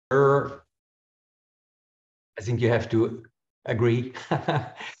I think you have to agree.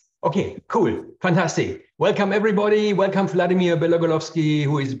 Okay, cool, fantastic. Welcome everybody. Welcome Vladimir Belogolovsky,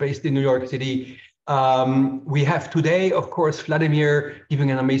 who is based in New York City. We have today, of course, Vladimir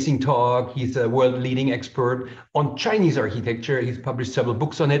giving an amazing talk. He's a world-leading expert on Chinese architecture. He's published several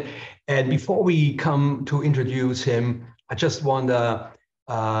books on it. And before we come to introduce him, I just want to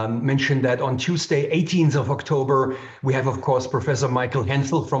mention that on Tuesday, 18th of October, we have, of course, Professor Michael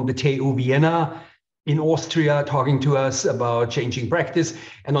Hensel from the TU Vienna in Austria talking to us about changing practice.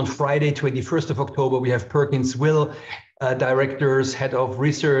 And on Friday, 21st of October, we have Perkins Will, directors, head of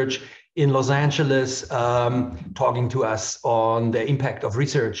research in Los Angeles, talking to us on the impact of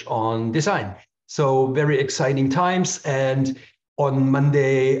research on design. So very exciting times. And on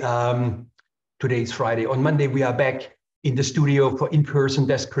Monday, today's Friday, on Monday, we are back in the studio for in-person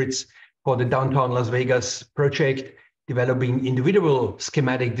desk crits for the Downtown Las Vegas project, developing individual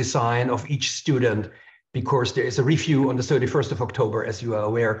schematic design of each student, because there is a review on the 31st of October, as you are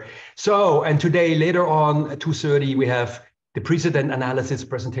aware. So, and today, later on at 2:30, we have the precedent analysis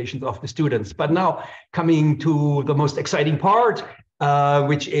presentations of the students. But now coming to the most exciting part,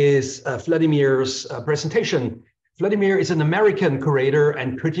 which is Vladimir's presentation. Vladimir is an American curator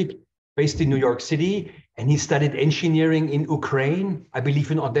and critic based in New York City, and he studied engineering in Ukraine, I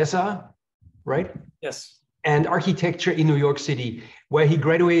believe in Odessa, right? Yes. And architecture in New York City, where he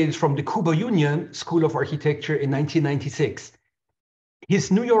graduated from the Cuba Union School of Architecture in 1996.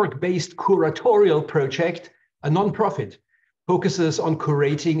 His New York-based curatorial project, a nonprofit, focuses on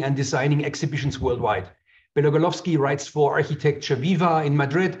curating and designing exhibitions worldwide. Belogolovsky writes for Architecture Viva in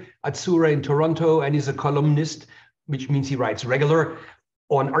Madrid, Azzurra in Toronto, and is a columnist, which means he writes regular,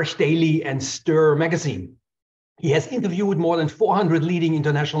 on Arch Daily and Stir magazine. He has interviewed more than 400 leading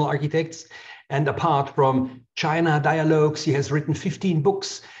international architects, and apart from China Dialogues, he has written 15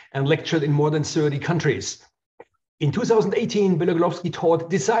 books and lectured in more than 30 countries. In 2018, Belogolovsky taught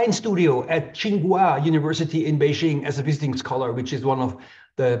design studio at Tsinghua University in Beijing as a visiting scholar, which is one of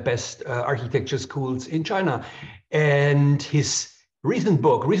the best architecture schools in China. And his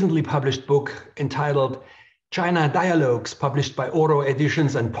recently published book entitled China Dialogues, published by Oro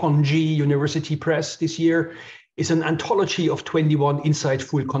Editions and Pongji University Press this year, is an anthology of 21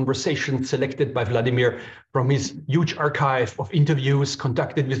 insightful conversations selected by Vladimir from his huge archive of interviews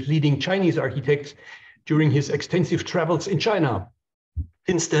conducted with leading Chinese architects during his extensive travels in China.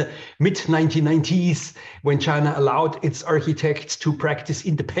 Since the mid-1990s, when China allowed its architects to practice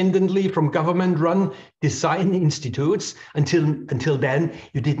independently from government-run design institutes, until then,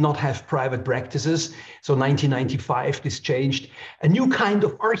 you did not have private practices. So 1995, this changed. A new kind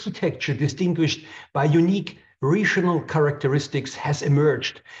of architecture distinguished by unique regional characteristics has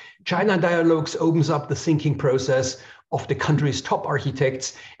emerged. China Dialogues opens up the thinking process of the country's top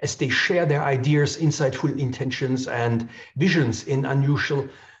architects as they share their ideas, insightful intentions, and visions in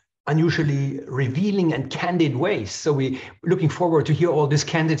unusually revealing and candid ways. So we're looking forward to hear all these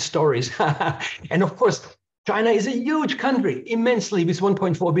candid stories. And of course, China is a huge country, immensely, with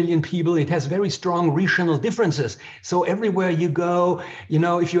 1.4 billion people. It has very strong regional differences. So everywhere you go, you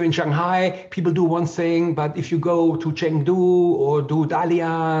know, if you're in Shanghai, people do one thing, but if you go to Chengdu or to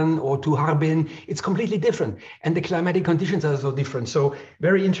Dalian or to Harbin, it's completely different. And the climatic conditions are so different. So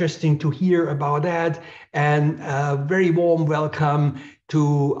very interesting to hear about that. And a very warm welcome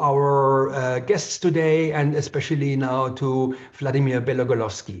to our guests today, and especially now to Vladimir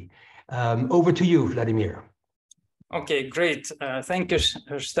Belogolovsky. Over to you, Vladimir. Okay, great. Thank you,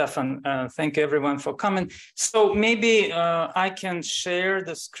 Stefan. Thank you, everyone, for coming. So maybe I can share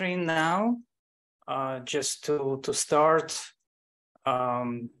the screen now, just to start.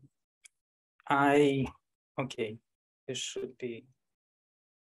 Okay, this should be.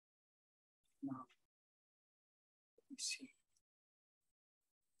 Let me see.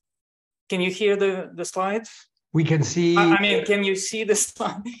 Can you hear the slides? We can see. I mean, can you see the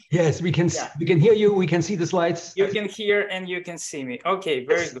slide? Yes, we can. Yeah. We can hear you. We can see the slides. You can hear and you can see me. Okay,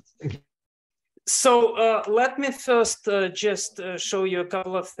 very good. So let me first just show you a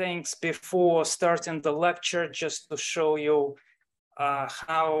couple of things before starting the lecture, just to show you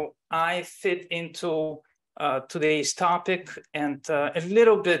how I fit into today's topic, and a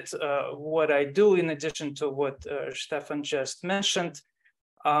little bit what I do in addition to what Stefan just mentioned.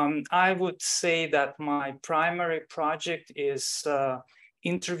 I would say that my primary project is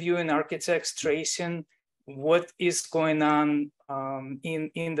interviewing architects, tracing what is going on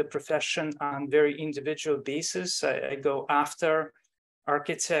in the profession on very individual basis. I go after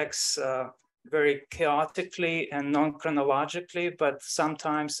architects very chaotically and non-chronologically, but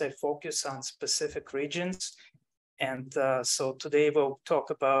sometimes I focus on specific regions. And so today we'll talk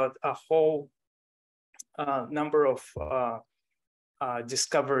about a whole number of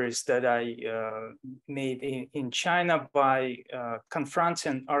discoveries that I made in China by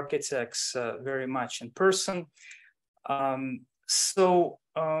confronting architects very much in person.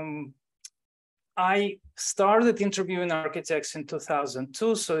 I started interviewing architects in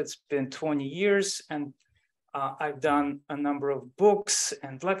 2002, so it's been 20 years, and I've done a number of books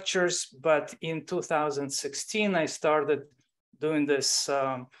and lectures, but in 2016, I started doing this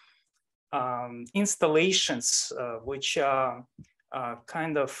installations, which are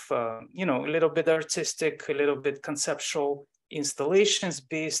kind of, you know, a little bit artistic, a little bit conceptual installations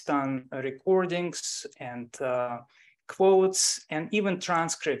based on recordings and quotes and even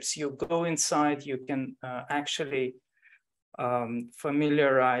transcripts. You go inside, you can actually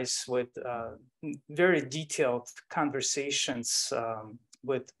familiarize with very detailed conversations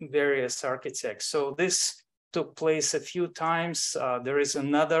with various architects. So this took place a few times. There is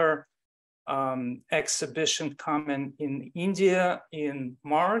another exhibition coming in India in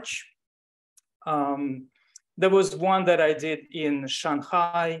March. There was one that I did in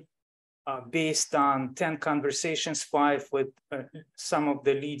Shanghai based on 10 conversations, 5 with some of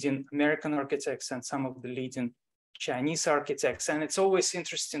the leading American architects and some of the leading Chinese architects. And it's always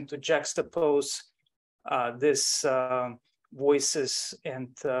interesting to juxtapose these voices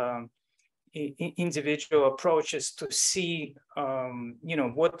and individual approaches to see, you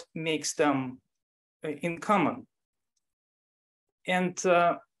know, what makes them in common. And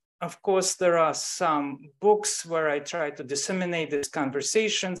of course, there are some books where I try to disseminate these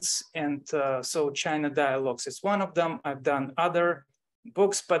conversations. And so China Dialogues is one of them. I've done other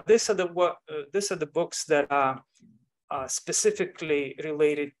books, but these are the books that are specifically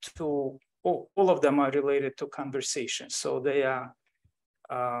related to, all of them are related to conversations. So they are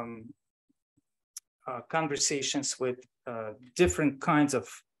conversations with different kinds of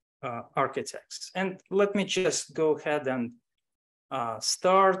architects. And let me just go ahead and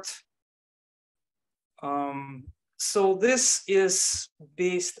start. So this is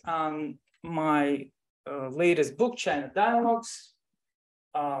based on my latest book, China Dialogues.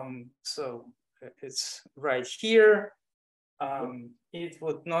 So it's right here. It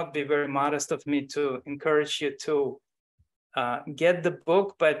would not be very modest of me to encourage you to get the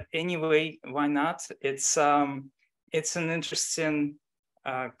book, but anyway, why not? It's an interesting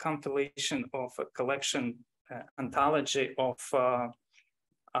compilation of a collection, anthology of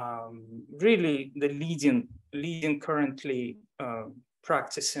really the leading currently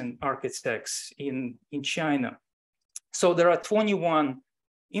practicing architects in China. So there are 21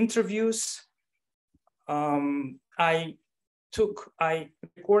 interviews. I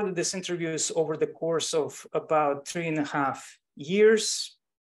recorded these interviews over the course of about 3.5 years.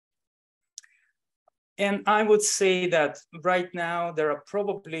 And I would say that right now there are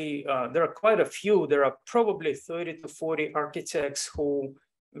probably, there are quite a few, there are probably 30 to 40 architects who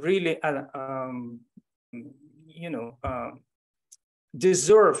really, you know,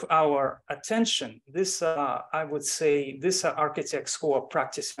 deserve our attention. This, I would say, these are architects who are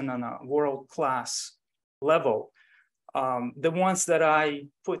practicing on a world-class level. The ones that I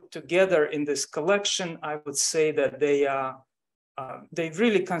put together in this collection, I would say that they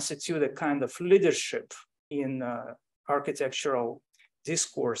really constitute a kind of leadership in architectural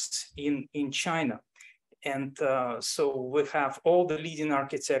discourse in China. And so we have all the leading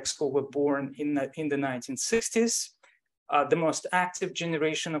architects who were born in the 1960s, the most active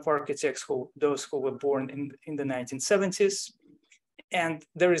generation of architects, those who were born in the 1970s. And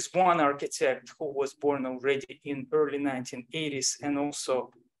there is one architect who was born already in early 1980s and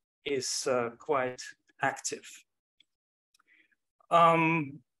also is quite active.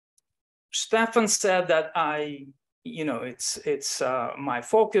 Stefan said that it's my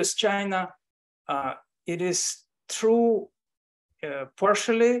focus, China. It is true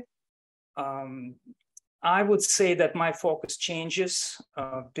partially. I would say that my focus changes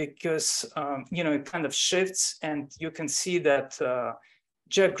because it kind of shifts, and you can see that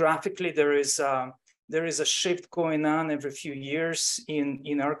geographically there is a shift going on every few years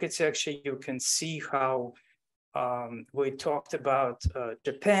in architecture. You can see how we talked about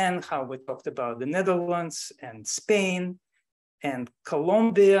Japan, how we talked about the Netherlands and Spain and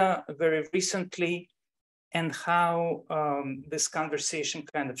Colombia very recently, and how this conversation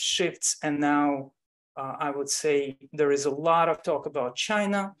kind of shifts. And now I would say there is a lot of talk about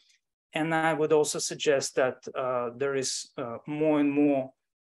China. And I would also suggest that there is more and more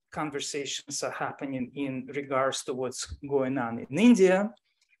conversations are happening in regards to what's going on in India.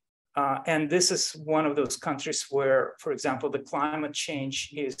 And this is one of those countries where, for example, the climate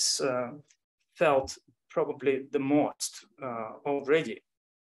change is felt probably the most already.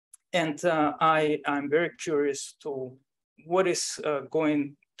 And I'm very curious to what is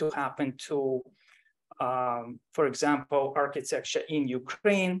going to happen to, for example, architecture in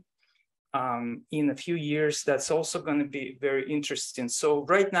Ukraine in a few years. That's also going to be very interesting. So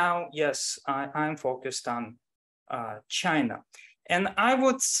right now, yes, I'm focused on China. And I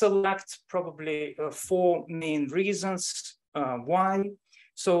would select probably 4 main reasons why.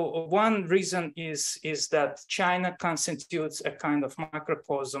 So one reason is that China constitutes a kind of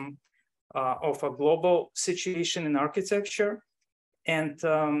microcosm of a global situation in architecture. And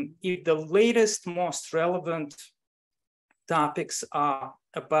if the latest, most relevant topics are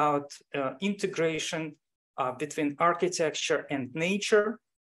about integration between architecture and nature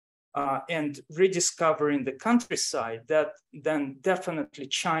and rediscovering the countryside, then definitely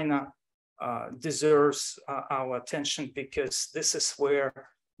China deserves our attention, because this is where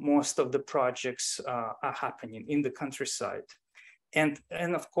most of the projects are happening, in the countryside. And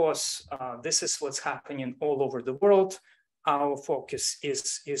of course, this is what's happening all over the world. Our focus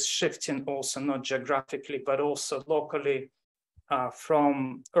is shifting also, not geographically, but also locally,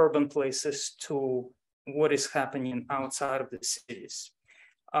 from urban places to what is happening outside of the cities.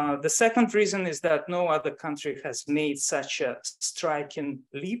 The second reason is that no other country has made such a striking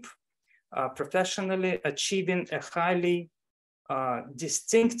leap professionally, achieving a highly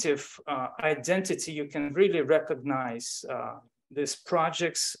distinctive identity. You can really recognize these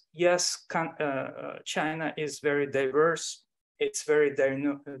projects. Yes, China is very diverse. It's very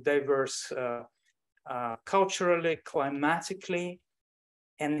diverse culturally, climatically,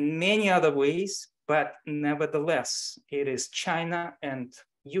 and in many other ways, but nevertheless, it is China, and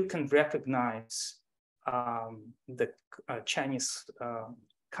you can recognize the Chinese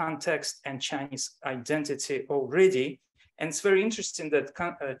context and Chinese identity already. And it's very interesting that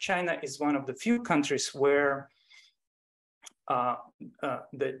China is one of the few countries where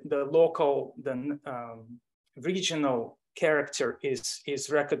the local, the regional character is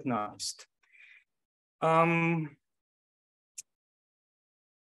recognized.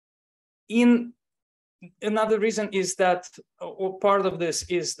 Another reason is that, or part of this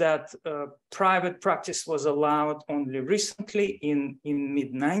is that private practice was allowed only recently in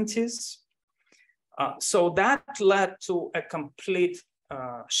mid-90s. So that led to a complete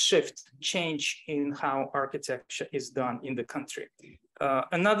change in how architecture is done in the country.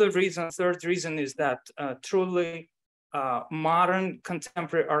 Another reason, third reason, is that truly modern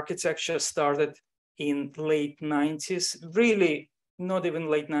contemporary architecture started in late 90s, really not even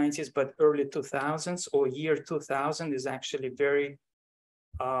late 90s, but early 2000s, or year 2000 is actually very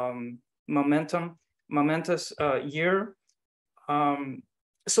momentous year.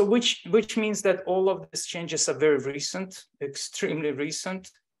 So which means that all of these changes are very recent, extremely recent.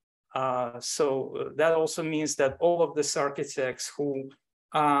 So that also means that all of these architects who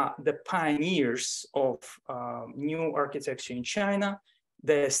are the pioneers of new architecture in China,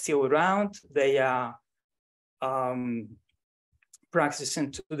 they're still around. They are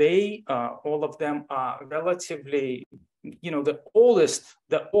practicing today. All of them are relatively, the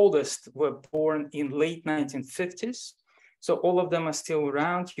oldest were born in late 1950s. So all of them are still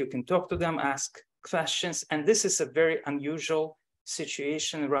around. You can talk to them, ask questions. And this is a very unusual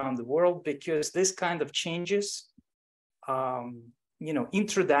situation around the world, because this kind of changes,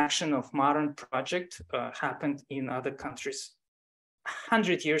 introduction of modern project happened in other countries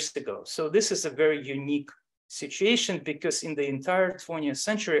 100 years ago. So this is a very unique situation, because in the entire 20th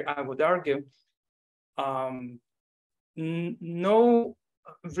century, I would argue, no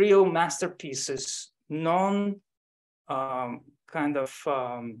real masterpieces,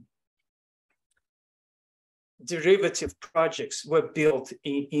 derivative projects were built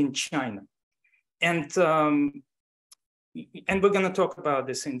in China. And we're going to talk about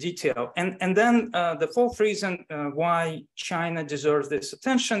this in detail. And then the fourth reason why China deserves this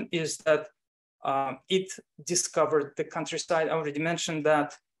attention is that it discovered the countryside. I already mentioned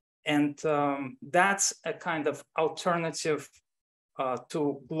that. And that's a kind of alternative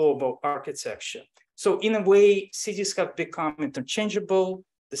to global architecture. So in a way, cities have become interchangeable.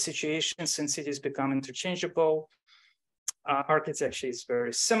 The situations in cities become interchangeable. Architecture is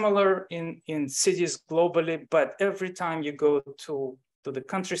very similar in cities globally, but every time you go to the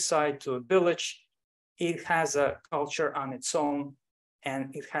countryside, to a village, it has a culture on its own,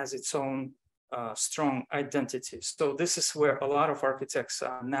 and it has its own strong identity. So this is where a lot of architects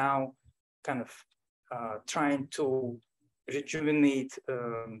are now kind of trying to rejuvenate,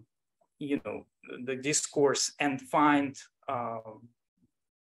 the discourse, and find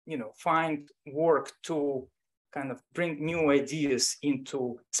work to kind of bring new ideas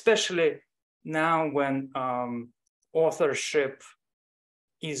into, especially now when authorship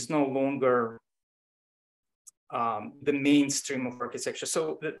is no longer the mainstream of architecture.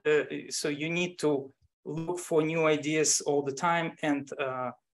 So, so you need to look for new ideas all the time, and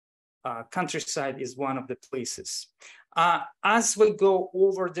countryside is one of the places. As we go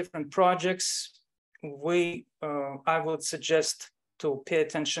over different projects, I would suggest to pay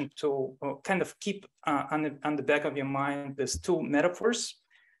attention to kind of keep on the back of your mind these two metaphors.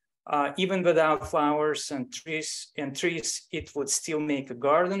 Even without flowers and trees, it would still make a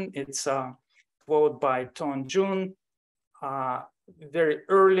garden. It's a quote by Ton Jun, very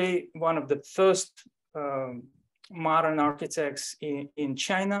early, one of the first modern architects in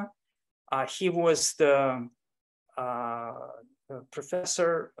China. He was the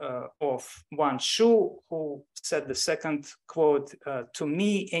professor of Wan Shu, who said the second quote, to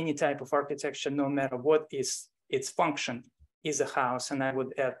me, any type of architecture, no matter what is its function, is a house. And I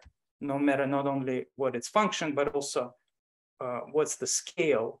would add, no matter not only what its function, but also what's the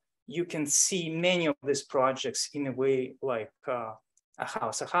scale. You can see many of these projects in a way like a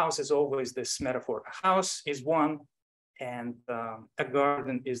house. A house is always this metaphor. A house is one, and a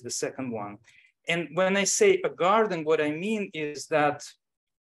garden is the second one. And when I say a garden, what I mean is that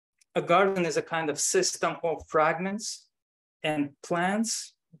a garden is a kind of system of fragments and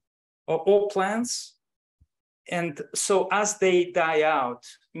plants, or all plants. And so as they die out,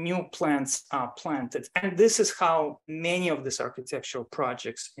 new plants are planted. And this is how many of these architectural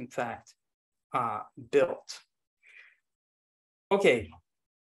projects, in fact, are built. Okay.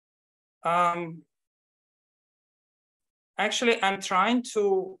 Actually, I'm trying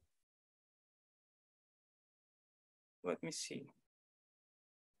to, let me see.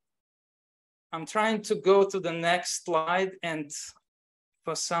 I'm trying to go to the next slide, and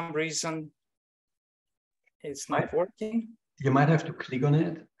for some reason, it's not working. You might have to click on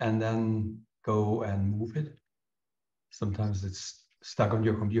it and then go and move it. Sometimes it's stuck on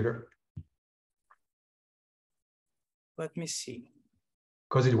your computer. Let me see.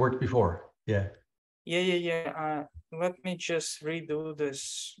 Because it worked before, yeah. Yeah. Let me just redo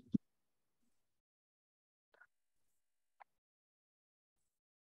this.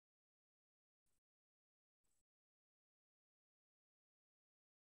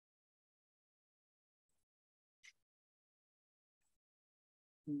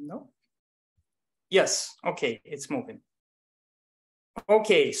 No. Yes, okay, it's moving.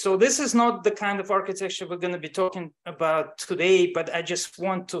 Okay, so this is not the kind of architecture we're going to be talking about today, but I just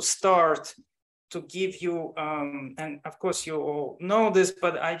want to start to give you, and of course you all know this,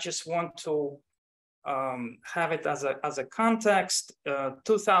 but I just want to have it as a context.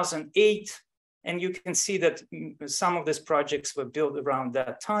 2008, and you can see that some of these projects were built around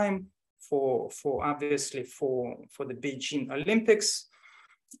that time obviously for the Beijing Olympics.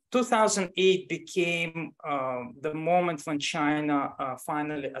 2008 became the moment when China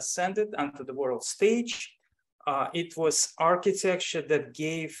finally ascended onto the world stage. It was architecture that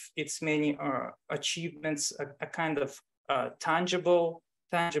gave its many achievements a kind of tangible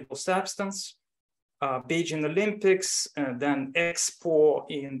substance. Beijing Olympics, then Expo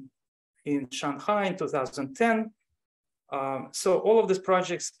in Shanghai in 2010. So all of these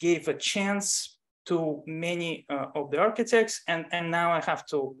projects gave a chance to many of the architects, and now I have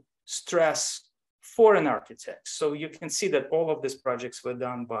to stress foreign architects. So you can see that all of these projects were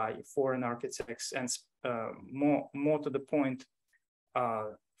done by foreign architects, and more to the point,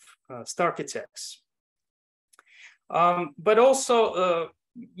 architects. But also,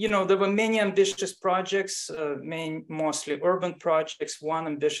 there were many ambitious projects, mostly urban projects, one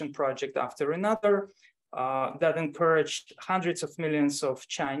ambition project after another, that encouraged hundreds of millions of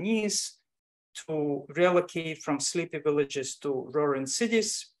Chinese to relocate from sleepy villages to roaring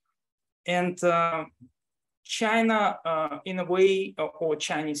cities. And China, in a way, or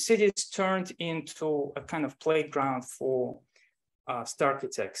Chinese cities turned into a kind of playground for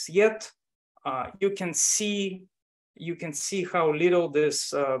architects. Yet, you can see how little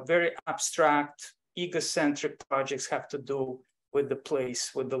this very abstract, egocentric projects have to do with the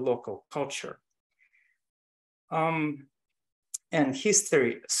place, with the local culture. And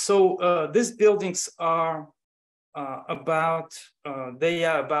history. So these buildings are about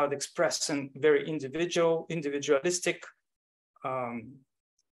expressing very individualistic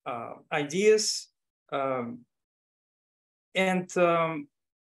ideas.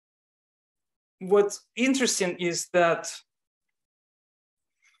 What's interesting is that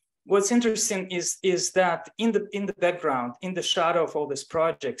in the background, in the shadow of all these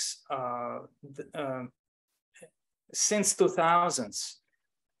projects, since 2000s,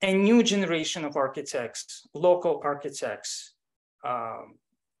 a new generation of architects, local architects,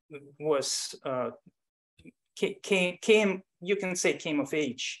 came you can say, came of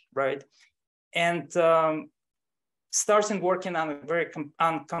age, right? And started working on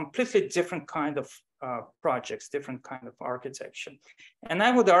on completely different kind of projects, different kind of architecture. And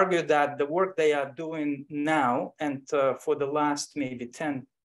I would argue that the work they are doing now and for the last maybe 10,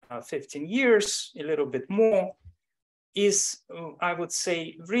 15 years, a little bit more, is, I would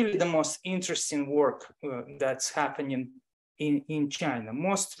say, really the most interesting work that's happening in China,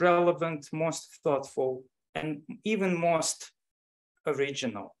 most relevant, most thoughtful, and even most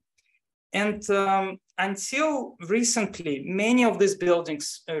original. And until recently, many of these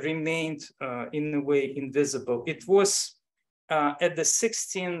buildings remained in a way invisible. It was at the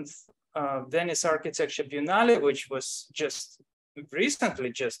 16th Venice Architecture Biennale, which was just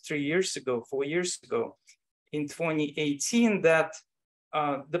recently, just 3 years ago, 4 years ago, in 2018, that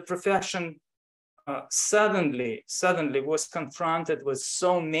the profession suddenly was confronted with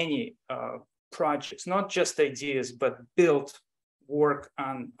so many projects, not just ideas, but built work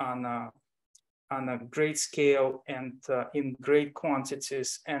on a great scale and in great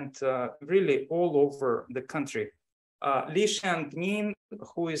quantities, and really all over the country. Li Shangnin,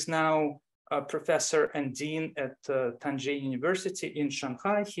 who is now a professor and dean at Taizhou University in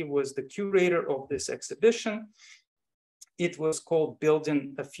Shanghai, he was the curator of this exhibition. It was called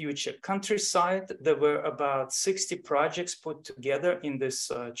Building a Future Countryside. There were about 60 projects put together in this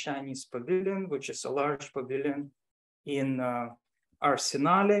Chinese pavilion, which is a large pavilion in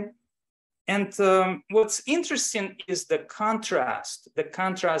Arsenale. And what's interesting is the contrast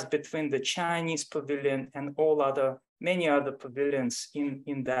between the Chinese pavilion and many other pavilions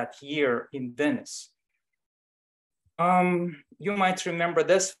in that year in Venice. You might remember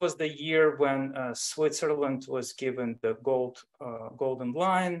this was the year when Switzerland was given the Golden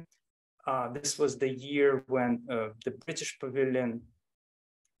Lion. This was the year when the British pavilion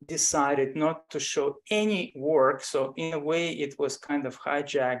decided not to show any work. So in a way, it was kind of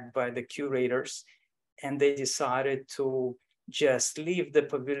hijacked by the curators, and they decided to just leave the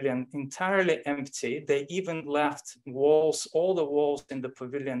pavilion entirely empty. They even left walls, all the walls in the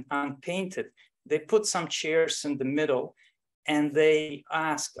pavilion unpainted. They put some chairs in the middle, and they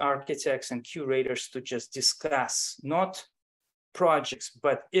asked architects and curators to just discuss not projects,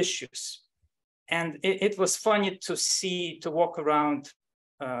 but issues. And it was funny to walk around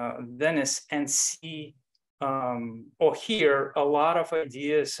Venice and see or hear a lot of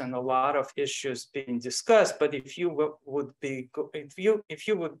ideas and a lot of issues being discussed. But if you would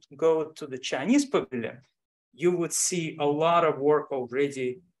go to the Chinese pavilion, you would see a lot of work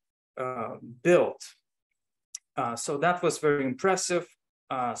already built. So that was very impressive.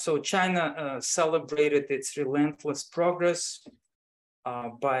 So China celebrated its relentless progress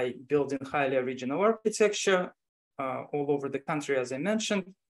by building highly original architecture all over the country, as I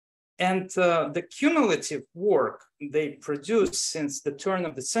mentioned. And the cumulative work they produced since the turn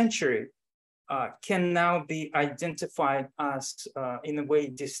of the century can now be identified as, in a way,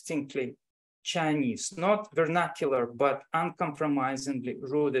 distinctly Chinese, not vernacular, but uncompromisingly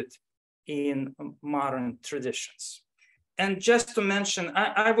rooted in modern traditions. And just to mention,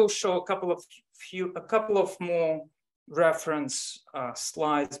 I will show a couple of more reference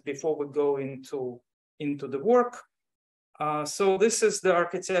slides before we go into the work. So this is the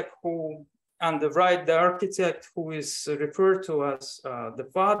architect who, on the right, the architect who is referred to as the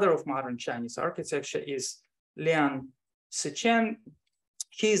father of modern Chinese architecture is Liang Sichen.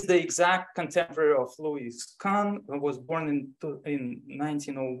 He's the exact contemporary of Louis Kahn, who was born in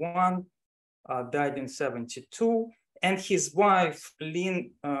 1901, died in 1972. And his wife,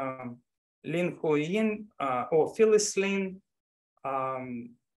 Lin Huoyin, or Phyllis Lin,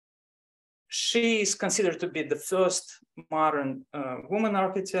 she is considered to be the first modern woman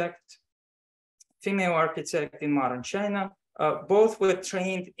architect, female architect in modern China. Both were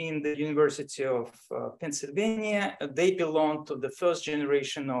trained in the University of Pennsylvania. They belong to the first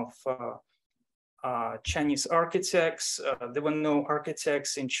generation of Chinese architects. There were no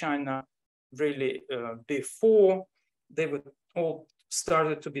architects in China really before. They were all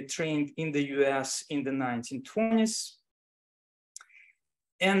started to be trained in the US in the 1920s.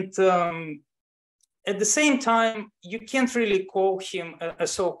 And at the same time, you can't really call him a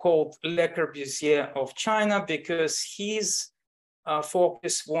so-called Le Corbusier of China, because his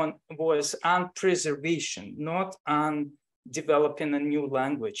focus was on preservation, not on developing a new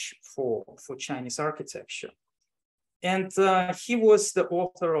language for Chinese architecture. And he was the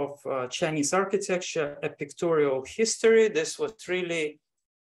author of Chinese Architecture, A Pictorial History. This was really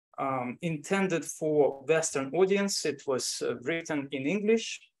intended for Western audience. It was written in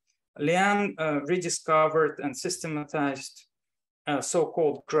English. Liang rediscovered and systematized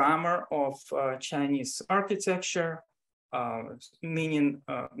so-called grammar of Chinese architecture. meaning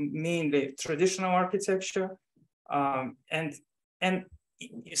mainly traditional architecture. And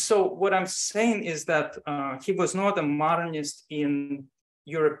so what I'm saying is that he was not a modernist in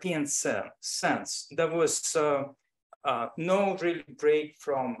European sense. There was no real break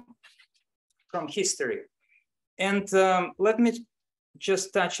from history. And let me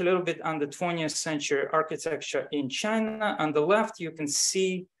just touch a little bit on the 20th century architecture in China. On the left, you can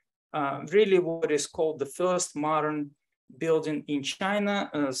see really what is called the first modern building in China,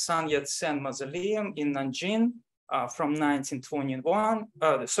 Sun Yat-sen Mausoleum in Nanjing from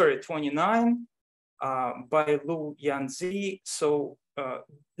 1929 by Lu Yanzi. So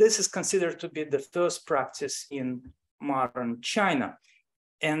this is considered to be the first practice in modern China.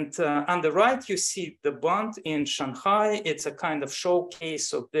 And on the right, you see the Bund in Shanghai. It's a kind of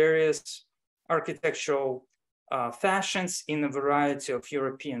showcase of various architectural fashions in a variety of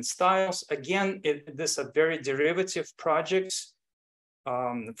European styles. Again, these are very derivative projects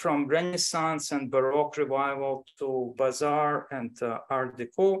from Renaissance and Baroque revival to Bazaar and Art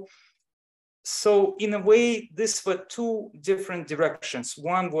Deco. So in a way, these were two different directions.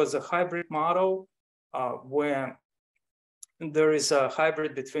 One was a hybrid model where there is a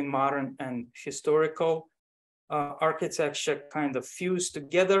hybrid between modern and historical architecture kind of fused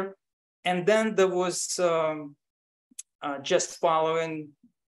together. And then there was just following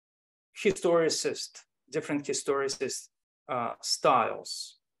different historicist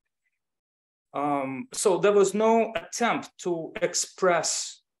styles. So there was no attempt to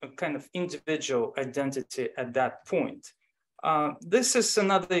express a kind of individual identity at that point. This is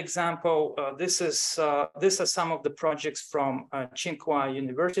another example. These are some of the projects from Tsinghua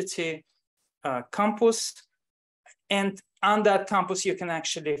University campus. And on that campus, you can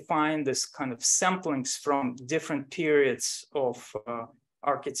actually find this kind of samplings from different periods of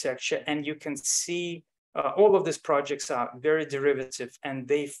architecture. And you can see all of these projects are very derivative, and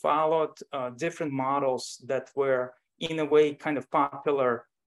they followed different models that were in a way kind of popular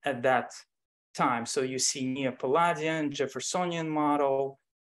at that time. So you see Neo-Palladian, Jeffersonian model,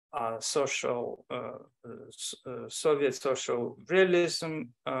 Soviet social realism,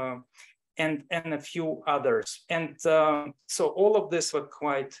 and a few others. And so all of this were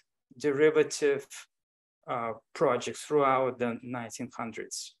quite derivative projects throughout the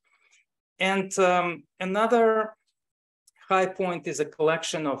 1900s. And another high point is a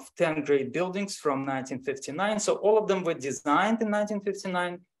collection of 10 great buildings from 1959. So all of them were designed in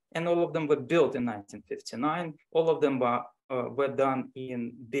 1959, and all of them were built in 1959. All of them were done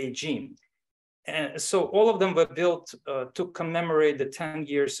in Beijing. And so all of them were built to commemorate the 10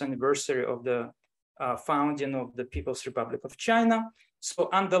 years anniversary of the founding of the People's Republic of China. So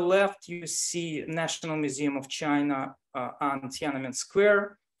on the left, you see National Museum of China on Tiananmen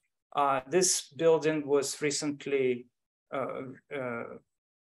Square. This building was recently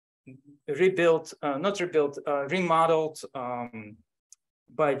remodeled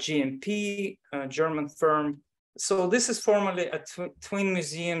by GMP, a German firm. So this is formerly a twin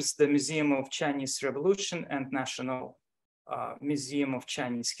museums, the Museum of Chinese Revolution and National Museum of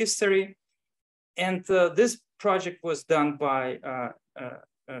Chinese History. And this project was done by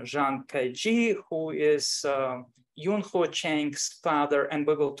Zhang Kaiji, who is Yun Ho Chang's father, and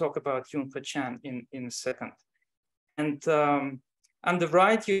we will talk about Yun Ho Chang in a second. And on the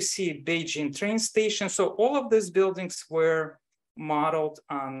right, you see Beijing train station. So all of these buildings were modeled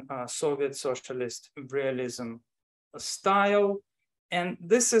on Soviet socialist realism style. And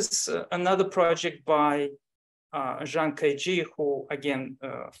this is another project by Zhang Kaiji, who again,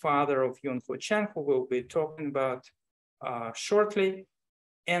 father of Yun Ho Chang, who we'll be talking about shortly.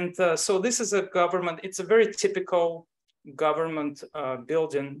 And so this is a government, it's a very typical government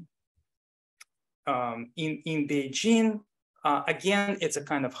building in Beijing. Again, it's a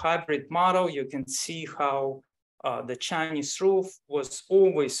kind of hybrid model. You can see how the Chinese roof was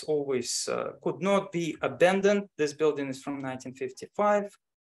always could not be abandoned. This building is from 1955.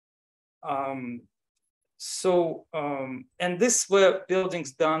 And these were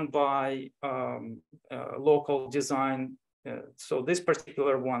buildings done by local design. So this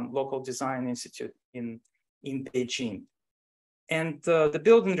particular one, Local Design Institute in Beijing. And the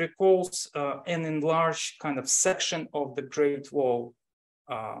building recalls an enlarged kind of section of the Great Wall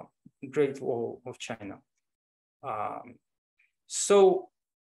of China. So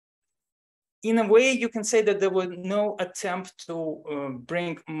in a way, you can say that there was no attempt to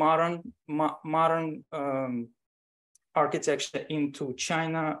bring modern architecture into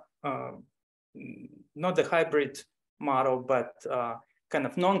China, not the hybrid model, but kind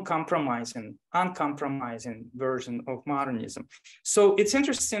of uncompromising version of modernism. So it's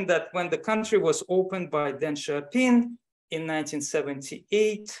interesting that when the country was opened by Deng Xiaoping in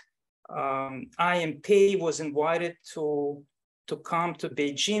 1978, I.M. Pei was invited to come to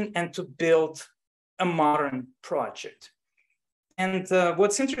Beijing and to build a modern project. And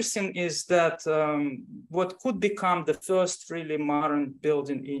what's interesting is that what could become the first really modern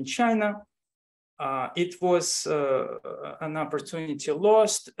building in China, it was an opportunity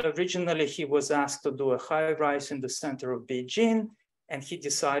lost. Originally, he was asked to do a high rise in the center of Beijing, and he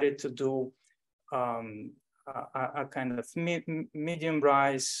decided to do a kind of medium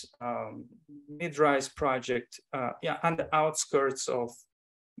rise, mid-rise project on the outskirts of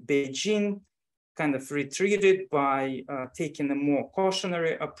Beijing, kind of retreated by taking a more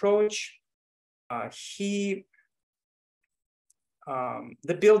cautionary approach. The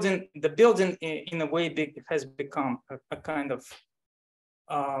building in a way has become a kind of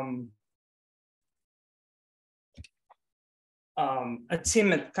a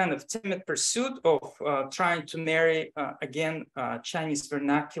timid pursuit of trying to marry again Chinese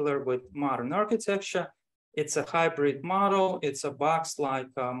vernacular with modern architecture. It's a hybrid model. It's a box-like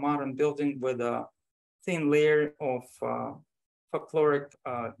modern building with a thin layer of folkloric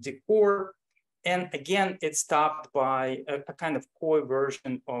decor. And again, it's topped by a kind of coy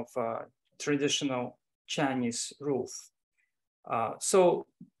version of traditional Chinese roof. So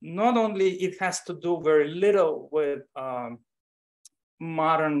not only it has to do very little with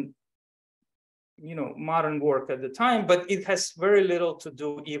modern work at the time, but it has very little to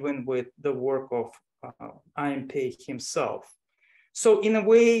do even with the work of I.M. Pei himself. So in a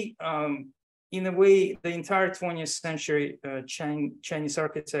way, the entire 20th century Chinese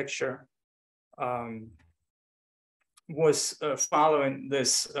architecture was following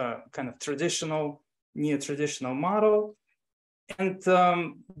this kind of traditional, neo-traditional model. And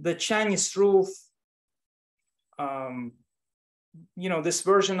the Chinese roof, this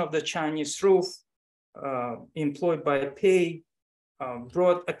version of the Chinese roof employed by Pei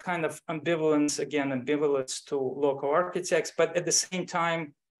brought a kind of ambivalence to local architects, but at the same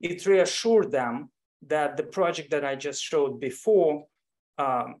time, it reassured them that the project that I just showed before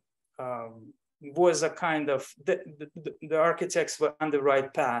was a kind of, the architects were on the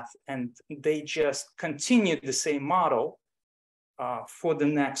right path, and they just continued the same model for the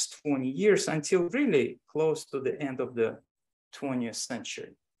next 20 years until really close to the end of the 20th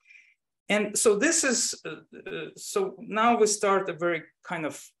century. And so this is, so now we start a very kind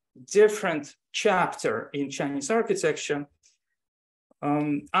of different chapter in Chinese architecture.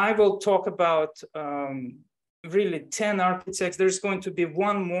 I will talk about really 10 architects. There's going to be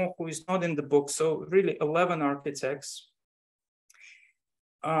one more who is not in the book, so really 11 architects.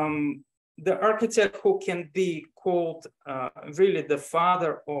 The architect who can be called really the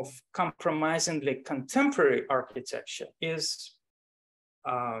father of compromisingly contemporary architecture is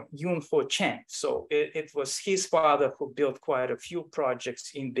Yunho Cheng. So it was his father who built quite a few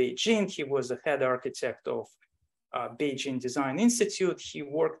projects in Beijing. He was the head architect of Beijing Design Institute. He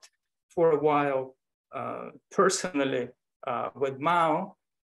worked for a while personally with Mao.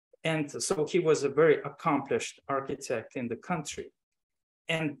 And so he was a very accomplished architect in the country.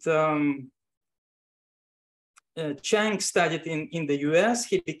 And Cheng studied in the US.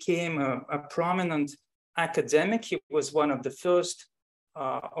 He became a prominent academic. He was one of the first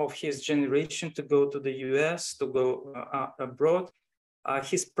of his generation to go to the US, to go abroad.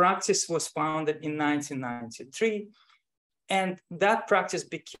 His practice was founded in 1993. And that practice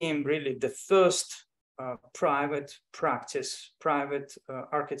became really the first private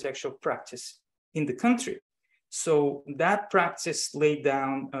architectural practice in the country. So that practice laid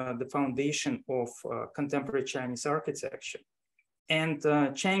down the foundation of contemporary Chinese architecture. And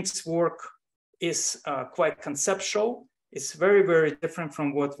Cheng's work is quite conceptual. It's very, very different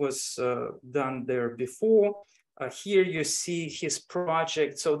from what was done there before. Here you see his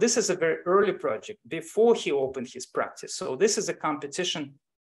project. So this is a very early project before he opened his practice. So this is a competition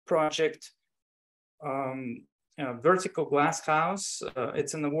project, vertical glass house.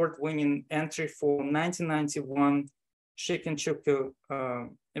 It's an award-winning entry for 1991 Shikinchuku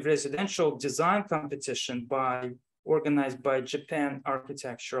residential design competition organized by Japan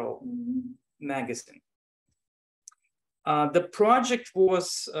Architectural Magazine. The project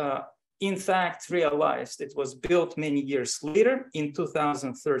was in fact realized. It was built many years later in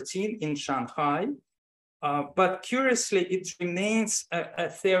 2013 in Shanghai. But curiously, it remains a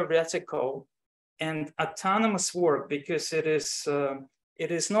theoretical and autonomous work because it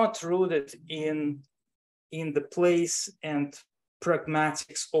is not rooted in the place and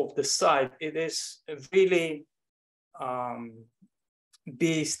pragmatics of the site. It is really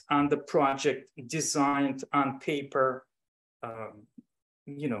based on the project, designed on paper,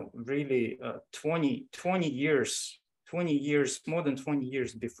 really 20 20 years, more than 20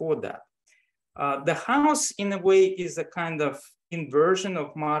 years before that. The house, in a way, is a kind of inversion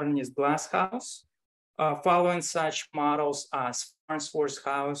of modernist glass house, following such models as Farnsworth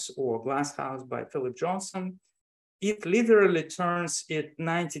House or Glass House by Philip Johnson. It literally turns it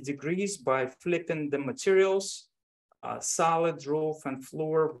 90 degrees by flipping the materials. Solid roof and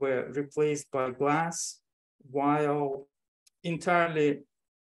floor were replaced by glass, while entirely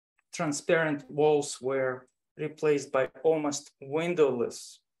transparent walls were replaced by almost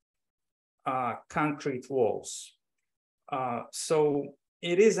windowless concrete walls. So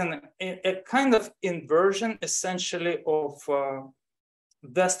it is a kind of inversion, essentially, of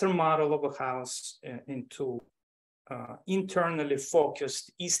Western model of a house into internally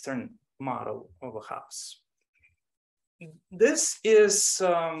focused Eastern model of a house. This is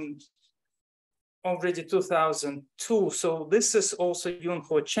already 2002. So this is also Yun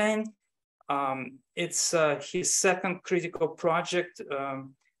Ho Chang. It's his second critical project.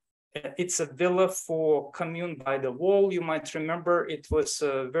 It's a villa for commune by the wall. You might remember it was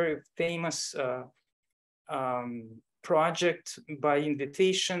a very famous project by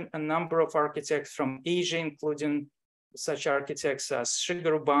invitation. A number of architects from Asia, including such architects as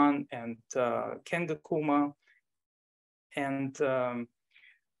Shigeru Ban and Kendo Kuma. And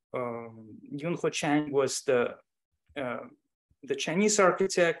Yun Ho Chang was the Chinese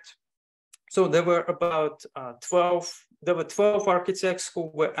architect. So there were about 12 architects who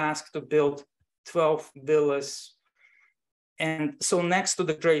were asked to build 12 villas. And so next to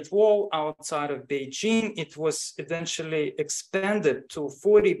the Great Wall outside of Beijing, it was eventually expanded to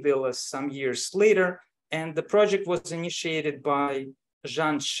 40 villas some years later. And the project was initiated by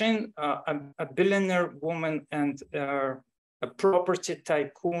Zhang Xin, a billionaire woman and a property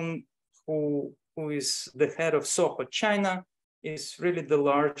tycoon who is the head of SoA China, is really the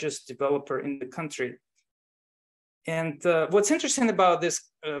largest developer in the country. And what's interesting about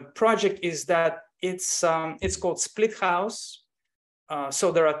this project is that it's called split house.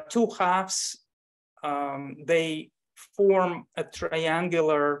 So there are two halves. They form a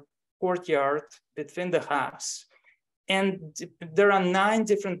triangular courtyard between the halves. And there are 9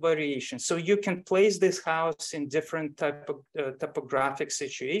 different variations. So you can place this house in different topographic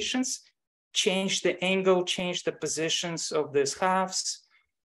situations, change the angle, change the positions of these halves,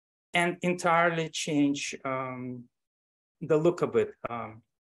 and entirely change the look of it.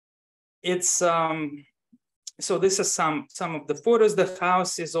 So this is some of the photos. The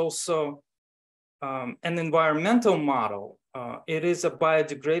house is also an environmental model. It is a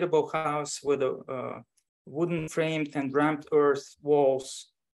biodegradable house with a wooden framed and ramped earth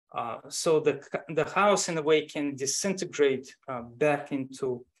walls. So the house in a way can disintegrate back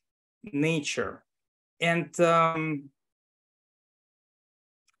into nature. And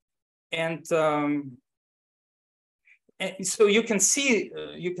so you can see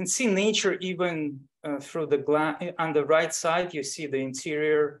nature even through the glass. On the right side, you see the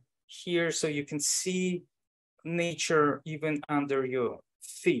interior here, so you can see nature even under your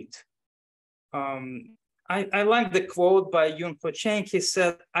feet. I like the quote by Yun Ho Chang. He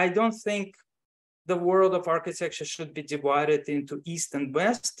said, "I don't think the world of architecture should be divided into East and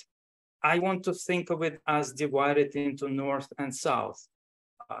West. I want to think of it as divided into North and South,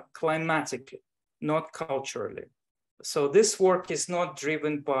 climatically, not culturally." So this work is not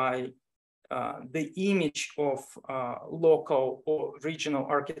driven by the image of local or regional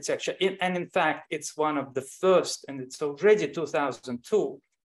architecture. And in fact, it's one of the first, and it's already 2002,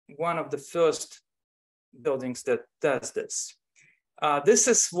 one of the first buildings that does this. This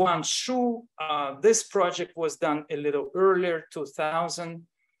is Wan Shu. This project was done a little earlier, 2000.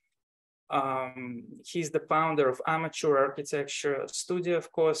 He's the founder of Amateur Architecture Studio,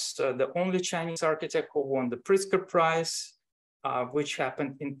 of course, the only Chinese architect who won the Pritzker Prize, which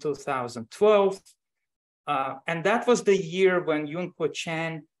happened in 2012. And that was the year when Yun Ho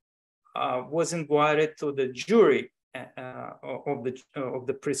Chang was invited to the jury of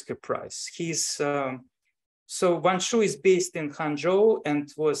the Pritzker Prize. So Wan Shu is based in Hangzhou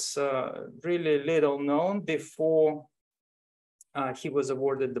and was really little known before he was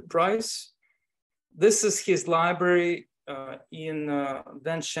awarded the prize. This is his library in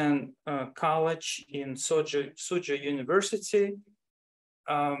Wenshan College in Suzhou University.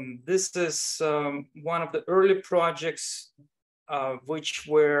 This is one of the early projects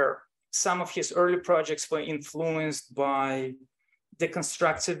some of his early projects were influenced by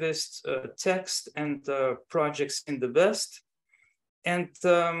deconstructivist text and projects in the West. And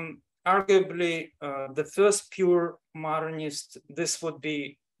arguably the first pure modernist, this could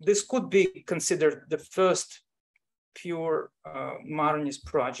be considered the first pure modernist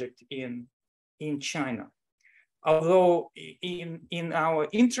project in China. Although in our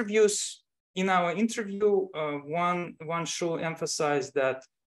interview, Wan Shu emphasized that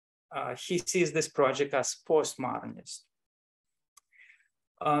he sees this project as postmodernist.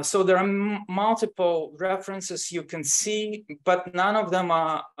 So there are multiple references you can see, but none of them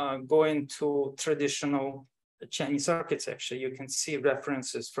are going to traditional Chinese architecture. You can see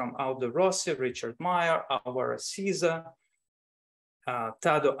references from Aldo Rossi, Richard Meyer, Alvaro Siza,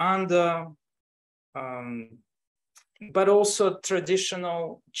 Tado Anda, but also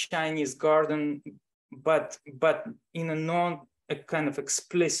traditional Chinese garden, but in a kind of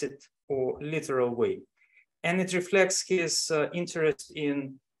explicit or literal way. And it reflects his interest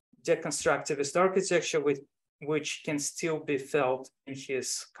in deconstructivist architecture, which can still be felt in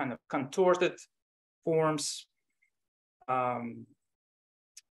his kind of contorted forms,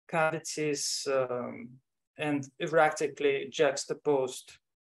 cavities, and erratically juxtaposed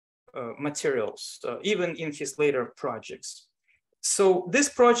materials, even in his later projects. So this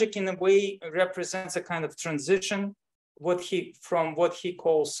project, in a way, represents a kind of transition from what he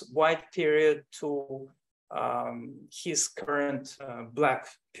calls white period to his current black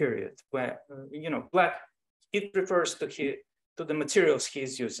period, where black, it refers to the materials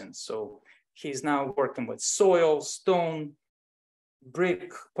he's using. So he's now working with soil, stone,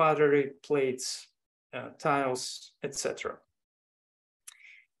 brick, pottery, plates, tiles, etc.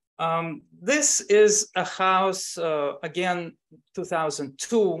 This is a house, again,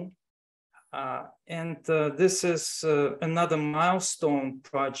 2002, and this is another milestone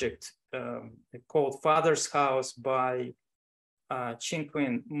project called Father's House by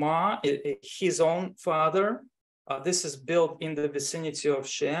Qingqin Ma, his own father. This is built in the vicinity of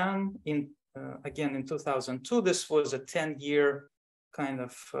Xi'an, again in 2002. This was a 10-year kind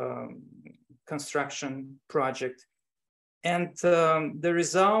of construction project. And the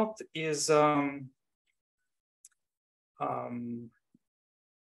result is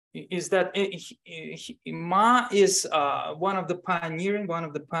that Ma is one of the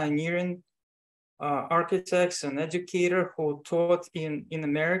pioneering architects and educator who taught in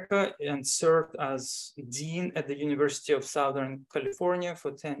America and served as dean at the University of Southern California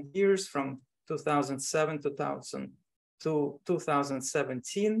for 10 years, from 2007 to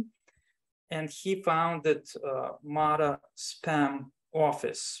 2017. And he founded Mata Spam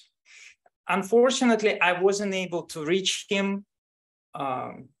Office. Unfortunately, I wasn't able to reach him.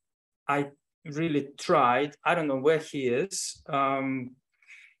 I really tried. I don't know where he is.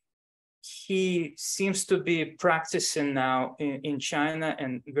 He seems to be practicing now in China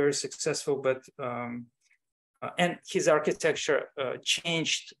and very successful, but and his architecture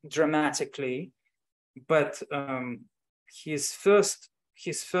changed dramatically. But his first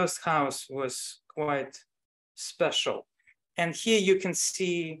house was quite special. And here you can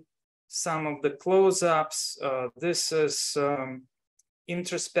see some of the close-ups. This is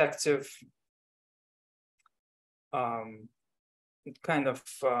introspective kind of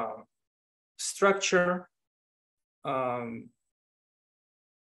structure.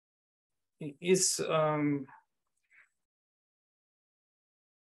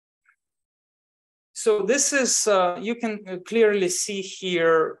 So this is, you can clearly see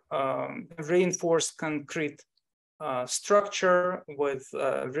here reinforced concrete structure with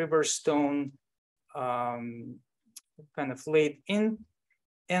river stone kind of laid in,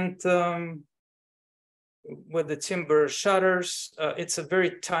 and with the timber shutters. It's a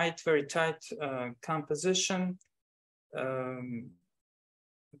very tight composition.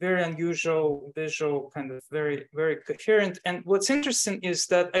 Very unusual visual, kind of very coherent. And what's interesting is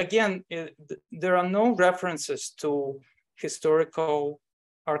that, again, there are no references to historical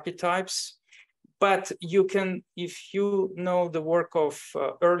archetypes, but you can, if you know the work of,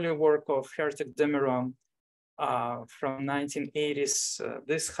 earlier work of Hertog Demiron from 1980s,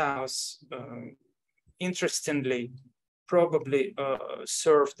 this house, interestingly, probably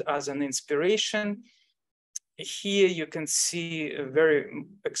served as an inspiration. Here you can see a very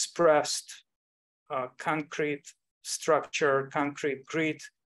expressed concrete structure, concrete grid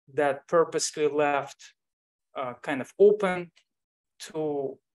that purposely left kind of open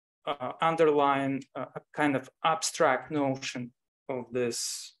to underline a kind of abstract notion of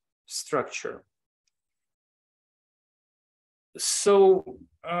this structure. So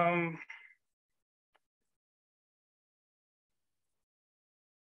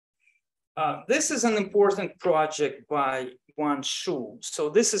this is an important project by Wan Shu. So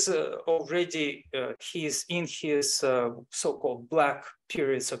this is already, he's in his so-called black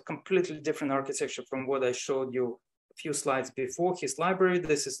period, so completely different architecture from what I showed you a few slides before. His library,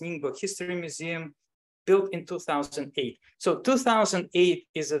 this is Ningbo History Museum, built in 2008. So 2008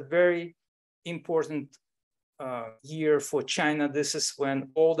 is a very important year for China. This is when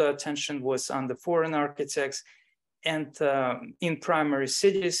all the attention was on the foreign architects, and in primary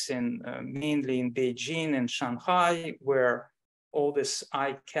cities, mainly in Beijing and Shanghai, where all these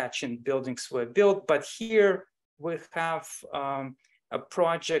eye-catching buildings were built. But here we have a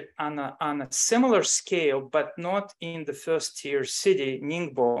project on a similar scale, but not in the first-tier city,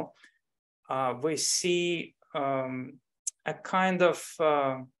 Ningbo. We see a kind of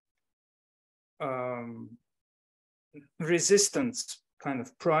resistance kind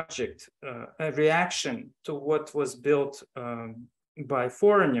of project, a reaction to what was built by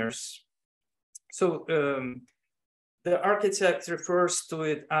foreigners. So the architect refers to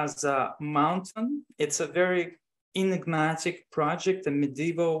it as a mountain. It's a very enigmatic project, a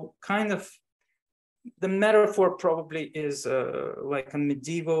medieval kind of, the metaphor probably is like a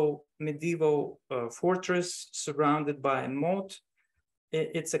medieval fortress surrounded by a moat.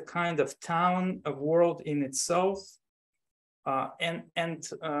 It's a kind of town, a world in itself. But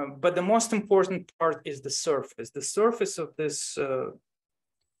the most important part is the surface. The surface of this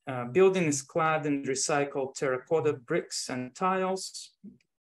building is clad in recycled terracotta bricks and tiles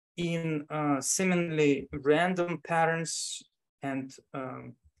in seemingly random patterns, and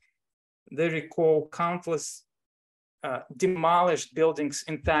they recall countless demolished buildings.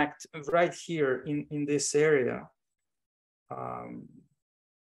 In fact, right here in this area,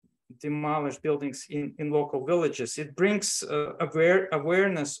 demolished buildings in local villages. It brings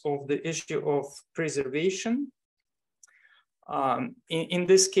awareness of the issue of preservation. In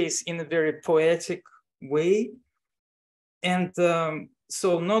this case, in a very poetic way. And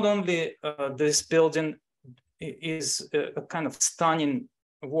so not only this building is a kind of stunning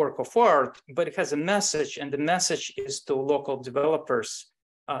work of art, but it has a message, and the message is to local developers: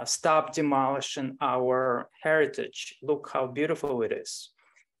 stop demolishing our heritage. Look how beautiful it is.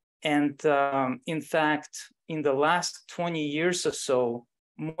 And in fact, in the last 20 years or so,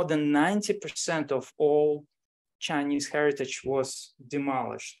 more than 90% of all Chinese heritage was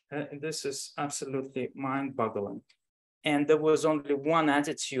demolished. This is absolutely mind-boggling. And there was only one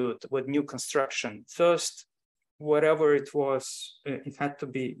attitude with new construction. First, whatever it was, it had to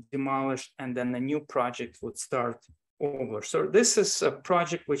be demolished, and then a new project would start over. So this is a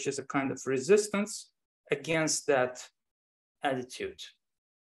project which is a kind of resistance against that attitude.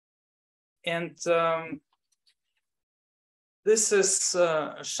 And this is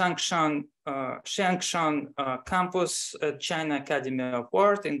Shangshan campus at China Academy of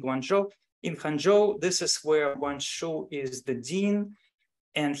Art in Guangzhou. In Hangzhou, this is where Wang Shu is the dean,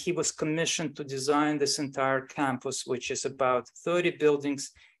 and he was commissioned to design this entire campus, which is about 30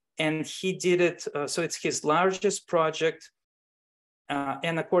 buildings. And he did it, so it's his largest project.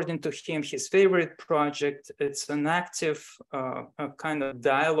 And according to him, his favorite project. It's an active kind of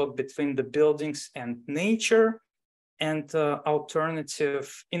dialogue between the buildings and nature, and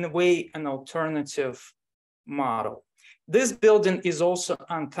alternative, in a way, an alternative model. This building is also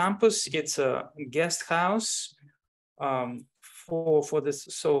on campus. It's a guest house for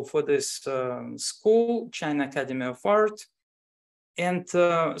this school, China Academy of Art. And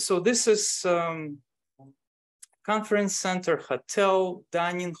so this is conference center, hotel,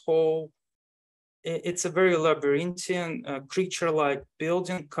 dining hall. It's a very labyrinthian, creature-like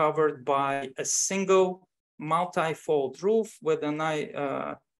building covered by a single multi-fold roof with an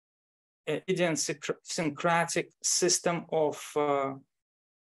idiosyncratic system of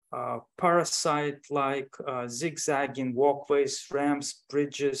parasite-like zigzagging walkways, ramps,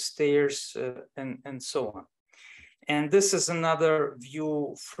 bridges, stairs, and so on. And this is another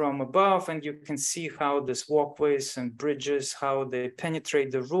view from above, and you can see how these walkways and bridges, how they penetrate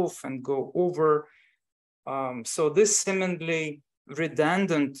the roof and go over. So this seemingly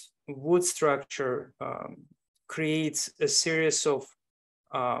redundant wood structure creates a series of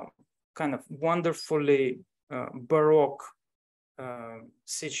kind of wonderfully Baroque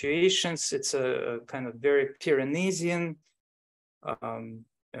situations. It's a kind of very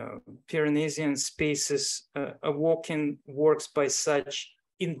Pyrenean spaces, a walk-in works by such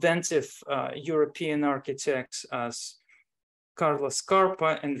inventive European architects as Carlos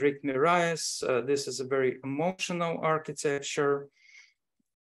Scarpa and Rick Miralles. This is a very emotional architecture.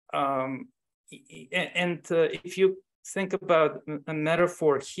 If you think about a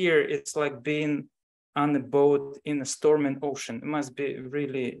metaphor here, it's like being on a boat in a stormy ocean. It must be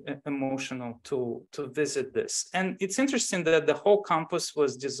really emotional to visit this. And it's interesting that the whole campus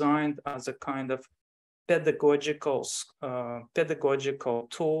was designed as a kind of pedagogical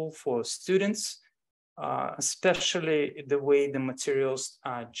tool for students, especially the way the materials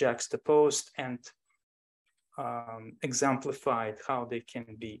are juxtaposed and exemplified how they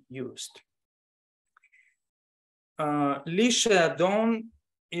can be used. Li Xiaodong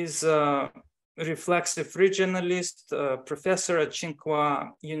is a reflexive regionalist, professor at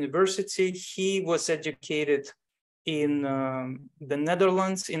Tsinghua University. He was educated in the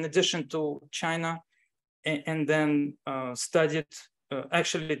Netherlands in addition to China, and then studied,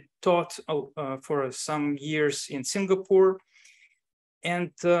 actually taught for some years in Singapore.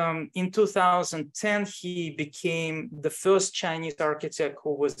 And in 2010, he became the first Chinese architect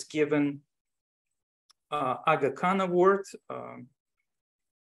who was given Aga Khan Award.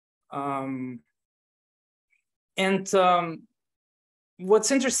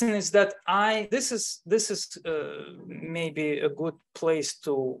 What's interesting is that this is maybe a good place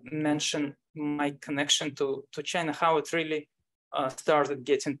to mention my connection to China, how it really started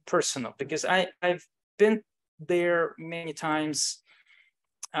getting personal, because I've been there many times.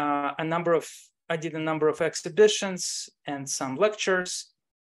 I did a number of exhibitions and some lectures.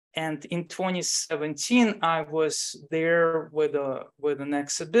 And in 2017, I was there with an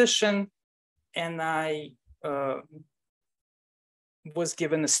exhibition, and I was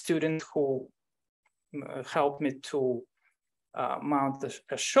given a student who helped me to mount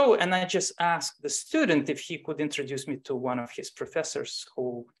a show. And I just asked the student if he could introduce me to one of his professors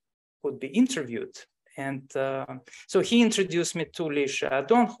who would be interviewed. And so he introduced me to Li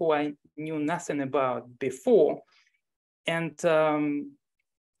Xiaodong, who I knew nothing about before. And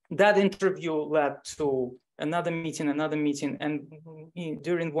that interview led to another meeting. And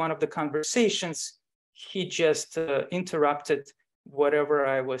during one of the conversations, he just interrupted whatever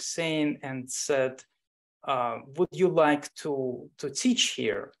I was saying and said, would you like to teach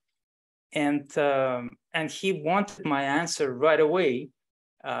here? And he wanted my answer right away.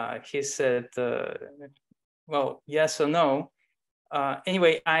 He said, well, yes or no.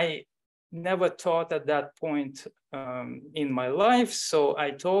 Anyway, I never taught at that point in my life. So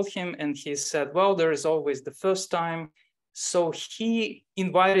I told him, and he said, well, there is always the first time. So he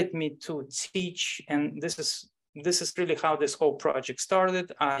invited me to teach. And this is really how this whole project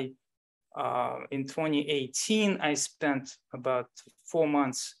started. In 2018, I spent about 4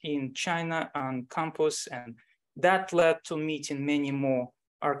 months in China on campus, and that led to meeting many more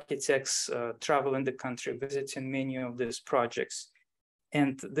architects, traveling the country, visiting many of these projects.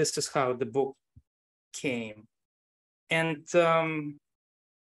 And this is how the book came. And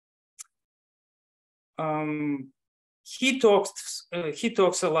he talks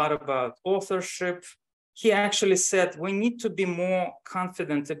a lot about authorship. He actually said, we need to be more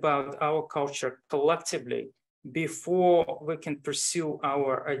confident about our culture collectively before we can pursue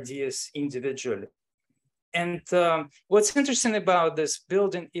our ideas individually. And what's interesting about this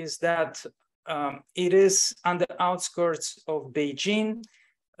building is that it is on the outskirts of Beijing.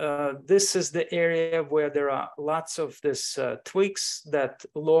 This is the area where there are lots of these twigs that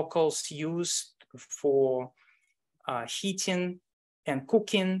locals use for heating and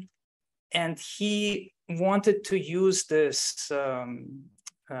cooking. And he wanted to use this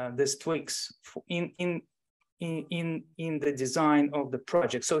these twigs in the design of the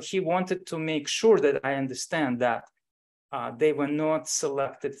project. So he wanted to make sure that I understand that they were not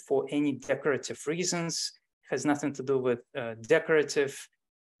selected for any decorative reasons. It has nothing to do with decorative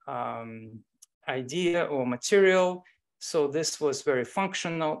idea or material. So this was very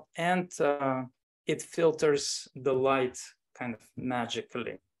functional, and it filters the light kind of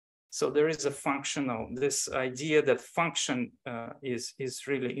magically. So there is a functional, this idea that function is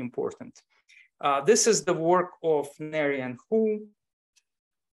really important. This is the work of Neri and Hu.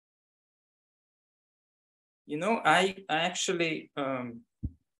 You know, I actually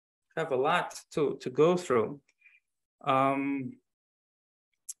have a lot to go through.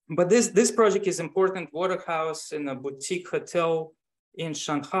 But this project is important. Waterhouse in a boutique hotel in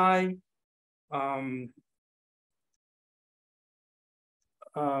Shanghai.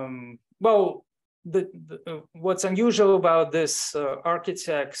 Well, what's unusual about this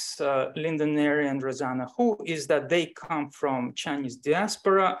architects, Linda Neri and Rosanna Hu, is that they come from Chinese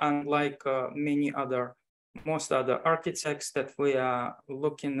diaspora, unlike most other architects that we are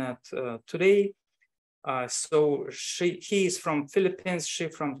looking at today. So he is from Philippines, she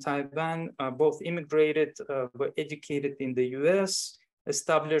from Taiwan, both immigrated, were educated in the US,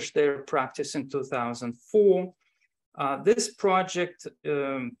 established their practice in 2004. This project,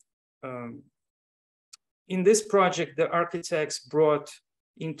 in this project, the architects brought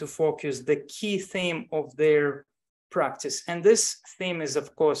into focus the key theme of their practice. And this theme is,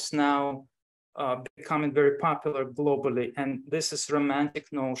 of course, now becoming very popular globally. And this is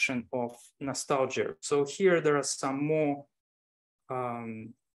romantic notion of nostalgia. So here there are some more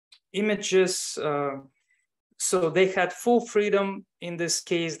images. So they had full freedom. In this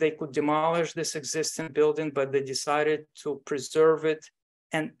case, they could demolish this existing building, but they decided to preserve it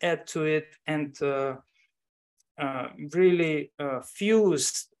and add to it and really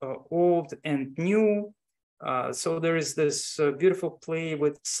fuse old and new. So there is this beautiful play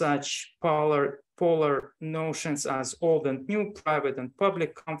with such polar notions as old and new, private and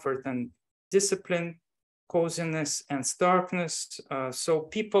public, comfort and discipline, coziness and starkness. So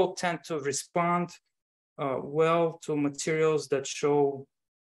people tend to respond well to materials that show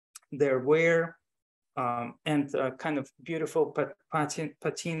their wear and kind of beautiful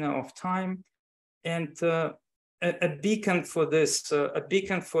patina of time. And a beacon for this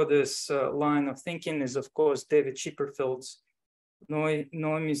line of thinking is, of course, David Chipperfield's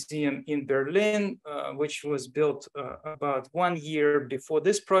Neue Museum in Berlin, which was built about 1 year before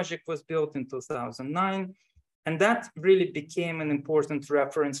this project was built in 2009. And that really became an important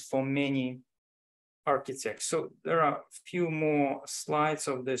reference for many architects. So there are a few more slides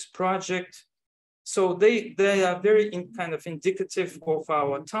of this project. So they are very kind of indicative of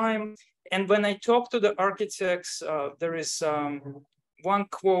our time. And when I talk to the architects, there is one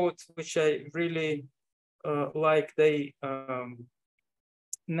quote which I really like. They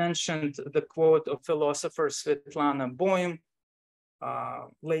mentioned the quote of philosopher Svetlana Boym,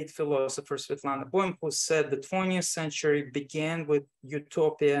 late philosopher Svetlana Boym, who said the 20th century began with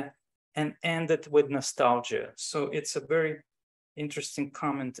utopia and ended with nostalgia. So it's a very interesting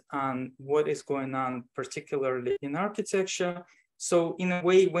comment on what is going on, particularly in architecture. So in a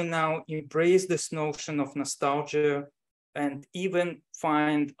way, we now embrace this notion of nostalgia and even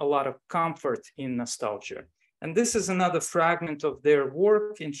find a lot of comfort in nostalgia. And this is another fragment of their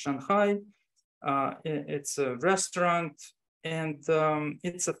work in Shanghai. It's a restaurant, and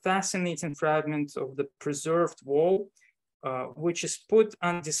it's a fascinating fragment of the preserved wall, which is put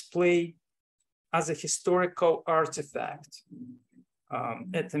on display as a historical artifact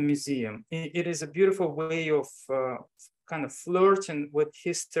at the museum. It is a beautiful way of kind of flirting with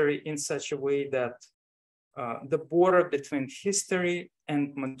history in such a way that the border between history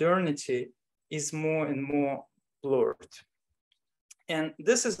and modernity is more and more blurred. And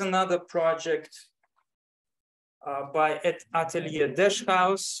this is another project by Atelier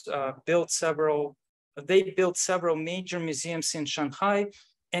Deschhaus. They built several major museums in Shanghai.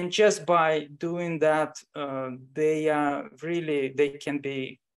 And just by doing that, they can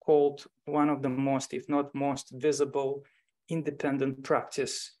be called one of the most, if not most visible, independent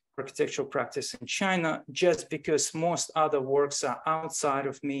architectural practice in China, just because most other works are outside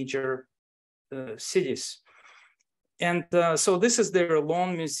of major cities. And so this is their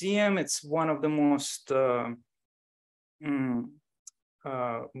lawn museum. It's one of the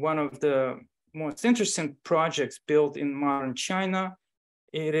most interesting projects built in modern China.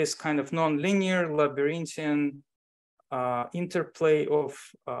 It is kind of non-linear, labyrinthian interplay of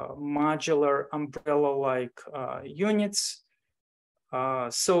modular umbrella-like units.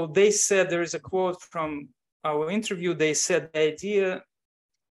 So they said, there is a quote from our interview, they said the idea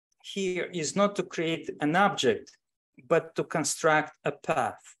here is not to create an object, but to construct a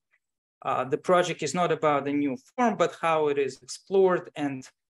path. The project is not about the new form, but how it is explored and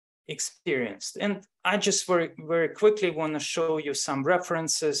experienced. And I just very, very quickly want to show you some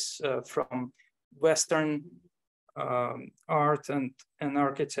references from Western art and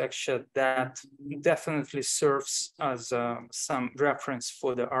architecture that definitely serves as some reference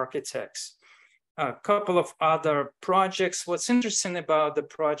for the architects. A couple of other projects. What's interesting about the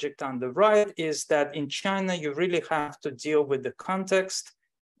project on the right is that in China, you really have to deal with the context,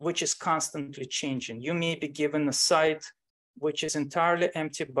 which is constantly changing. You may be given a site which is entirely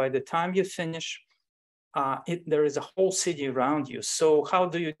empty by the time you finish. There is a whole city around you. So how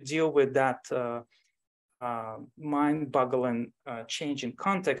do you deal with that mind-boggling change in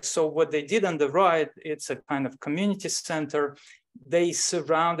context? So what they did on the right, it's a kind of community center. They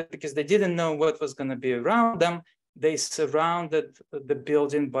surrounded, because they didn't know what was going to be around them, they surrounded the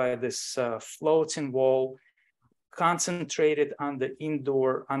building by this floating wall, concentrated on the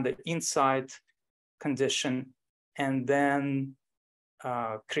inside condition, and then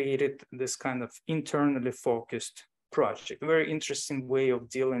created this kind of internally focused project. A very interesting way of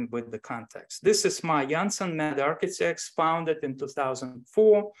dealing with the context. This is Ma Janssen, Mad Architects, founded in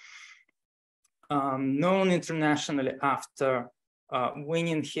 2004, known internationally after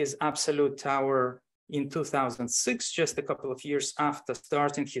winning his Absolute Tower in 2006, just a couple of years after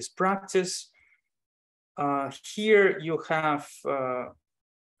starting his practice. Here you have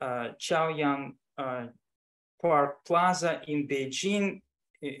Chaoyang Park Plaza in Beijing.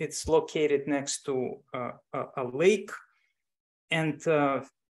 It's located next to a lake, and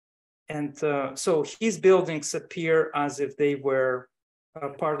And so his buildings appear as if they were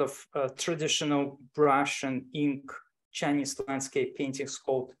part of traditional brush and ink Chinese landscape paintings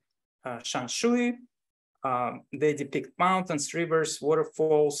called shanshui. They depict mountains, rivers,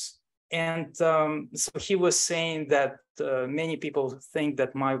 waterfalls. And so he was saying that many people think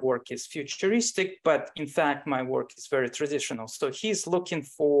that my work is futuristic, but in fact, my work is very traditional. So he's looking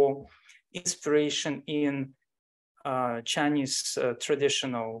for inspiration in Chinese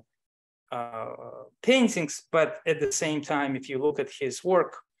traditional paintings, but at the same time, if you look at his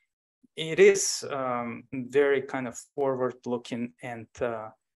work, it is very kind of forward-looking, and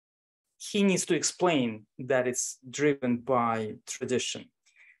he needs to explain that it's driven by tradition.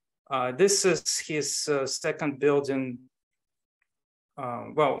 This is his second building.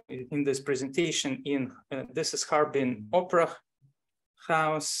 Well, in this presentation, this is Harbin Opera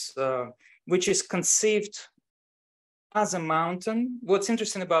House, which is conceived as a mountain. What's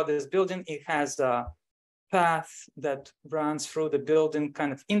interesting about this building, it has a path that runs through the building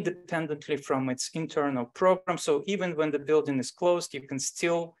kind of independently from its internal program. So even when the building is closed, you can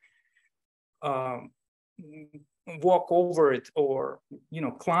still walk over it or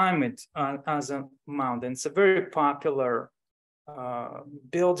climb it as a mountain. It's a very popular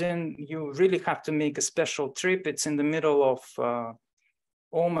building. You really have to make a special trip. It's in the middle of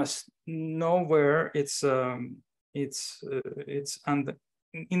almost nowhere. It's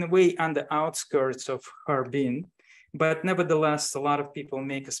in a way on the outskirts of Harbin, but nevertheless, a lot of people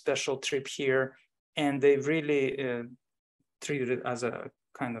make a special trip here, and they really treat it as a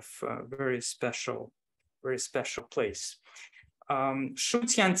kind of very special place. Shu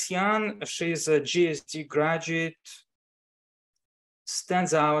Tiantian, she's a GSD graduate,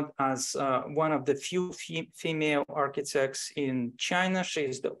 stands out as one of the few female architects in China. She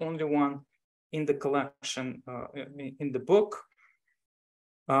is the only one in the collection, in the book.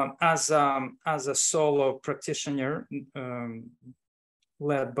 As a solo practitioner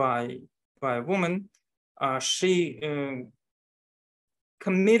led by a woman, she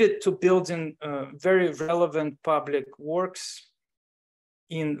committed to building very relevant public works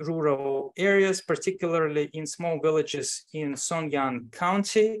in rural areas, particularly in small villages in Songyan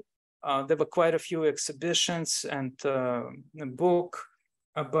County. There were quite a few exhibitions and a book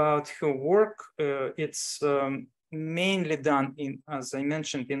about her work. It's mainly done in, as I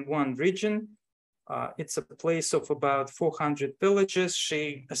mentioned, in one region. It's a place of about 400 villages.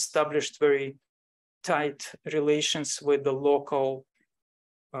 She established very tight relations with the local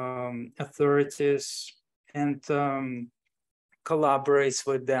authorities and collaborates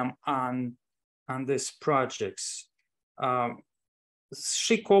with them on these projects.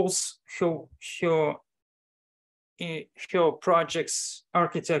 She calls her projects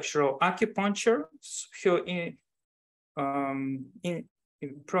architectural acupuncture. Her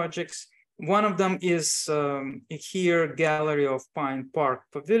projects. One of them is here, Gallery of Pine Park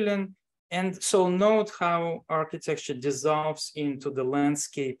Pavilion. And so note how architecture dissolves into the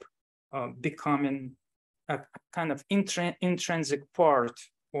landscape, becoming a kind of intrinsic part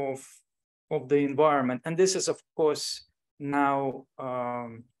of the environment. And this is, of course, now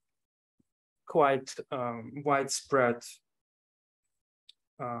quite widespread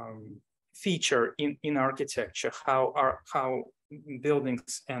feature in architecture, how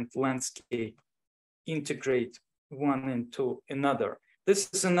buildings and landscape integrate one into another.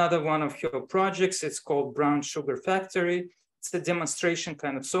 This is another one of her projects. It's called Brown Sugar Factory. It's a demonstration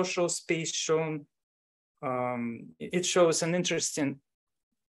kind of social space shown. It shows an interesting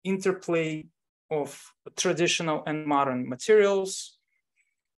interplay of traditional and modern materials.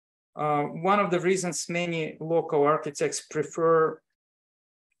 One of the reasons many local architects prefer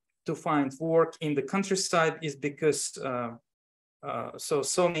to find work in the countryside is because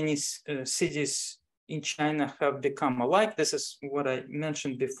so many cities in China have become alike. This is what I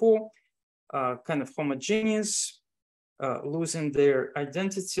mentioned before, kind of homogeneous, losing their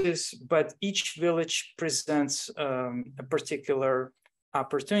identities, but each village presents a particular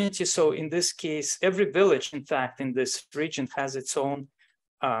opportunity. So in this case, every village, in fact, in this region has its own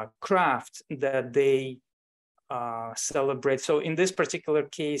craft that they celebrate. So in this particular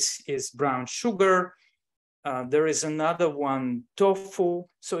case is brown sugar. There is another one, tofu.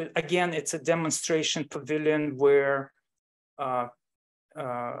 So again, it's a demonstration pavilion where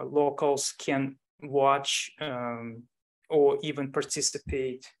locals can watch or even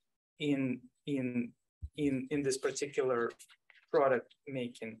participate in this particular product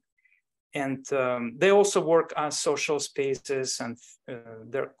making. And they also work as social spaces, and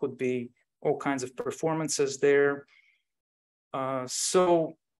there could be all kinds of performances there.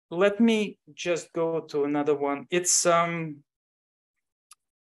 So let me just go to another one. It's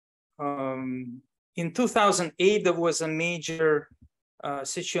in 2008, there was a major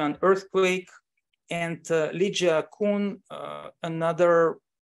Sichuan earthquake, and Li Jiakun, another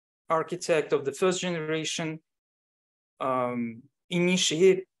architect of the first generation,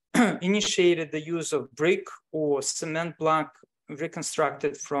 initiated the use of brick or cement block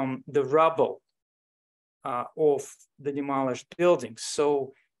reconstructed from the rubble of the demolished buildings.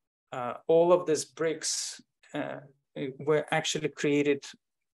 So all of these bricks were actually created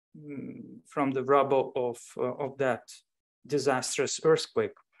from the rubble of that disastrous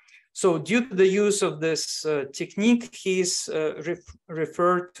earthquake. So due to the use of this technique, he's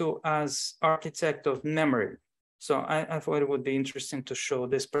referred to as architect of memory. So I thought it would be interesting to show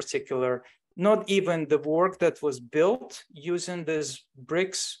this particular, not even the work that was built using these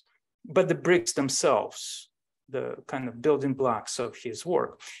bricks, but the bricks themselves, the kind of building blocks of his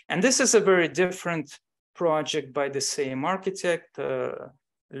work. And this is a very different project by the same architect,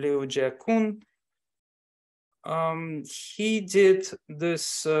 Liu Jiakun. He did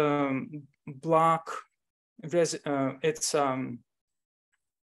this block, it's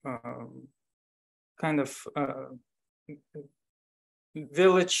kind of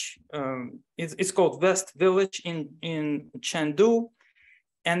village, it's called West Village in Chengdu,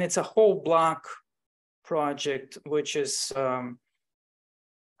 and it's a whole block project, which is,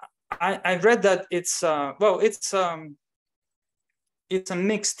 I read that it's, well, it's a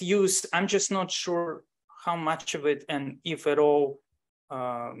mixed use. I'm just not sure how much of it, and if at all,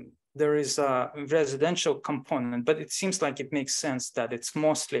 there is a residential component, but it seems like it makes sense that it's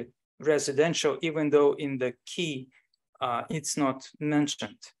mostly residential, even though in the key, it's not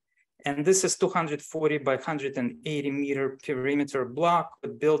mentioned. And this is 240 by 180 meter perimeter block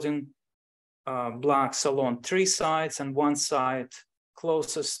with building blocks along 3 sides, and one side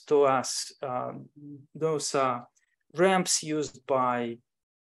closest to us. Those are ramps used by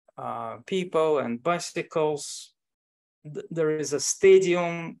people and bicycles. There is a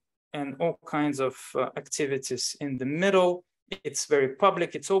stadium and all kinds of activities in the middle. It's very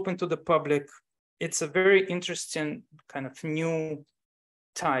public, it's open to the public. It's a very interesting kind of new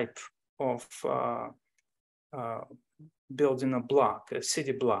type of building a block, a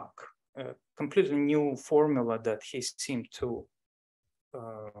city block, a completely new formula that he seemed to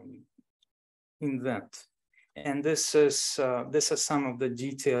invent. And this is some of the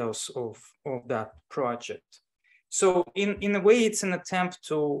details of that project. So in a way, it's an attempt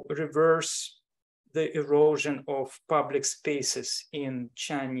to reverse the erosion of public spaces in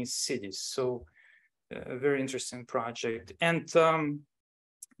Chinese cities. So a very interesting project. And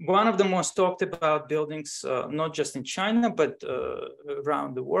one of the most talked about buildings, not just in China, but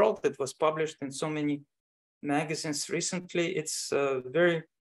around the world, that was published in so many magazines recently. It's very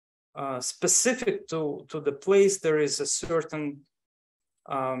specific to the place. There is a certain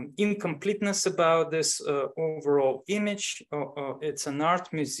incompleteness about this overall image. It's an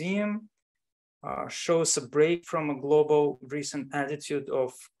art museum, shows a break from a global recent attitude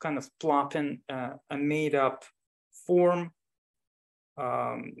of kind of plopping a made-up form.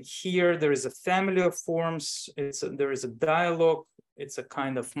 Here there is a family of forms. There is a dialogue. It's a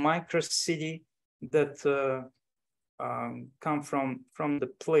kind of micro-city that come from the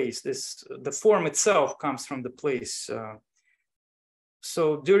place. The form itself comes from the place.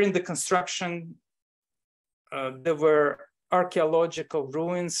 So during the construction, there were archaeological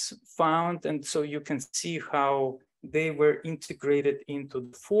ruins found, and so you can see how they were integrated into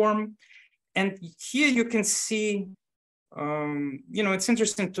the form. And here you can see, it's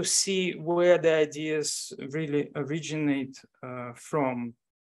interesting to see where the ideas really originate from,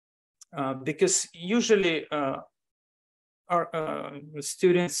 because usually our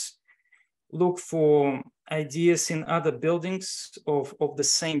students look for ideas in other buildings of the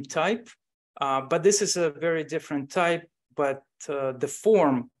same type, but this is a very different type, but the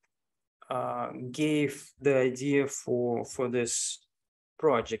form gave the idea for this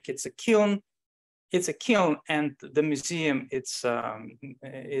project. It's a kiln. It's a kiln, and the museum, it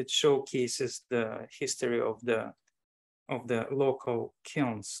showcases the history of the local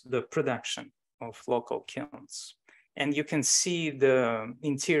kilns, the production of local kilns. And you can see the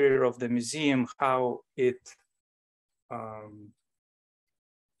interior of the museum, how it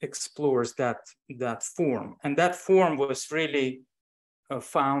explores that form. And that form was really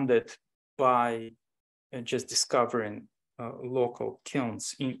founded by just discovering local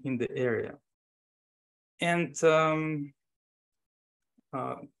kilns in the area. And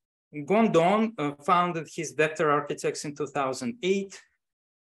Gondon founded his Vector Architects in 2008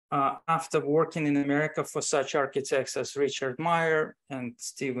 after working in America for such architects as Richard Meyer and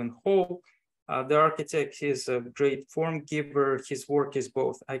Stephen Hall. The architect is a great form giver. His work is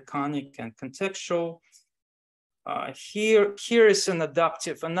both iconic and contextual. Here is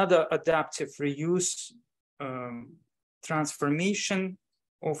another adaptive reuse transformation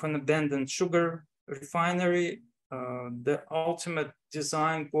of an abandoned sugar refinery. The ultimate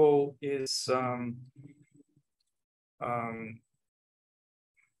design goal is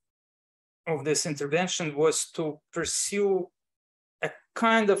of this intervention was to pursue a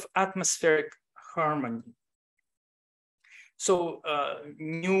kind of atmospheric harmony. So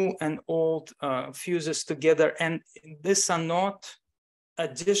new and old fuses together, and these are not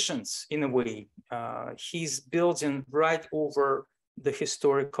additions in a way. He's building right over the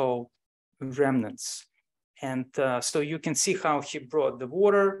historical remnants. And so you can see how he brought the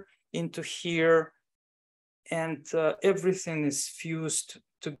water into here, and everything is fused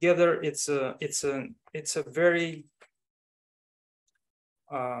together. It's a very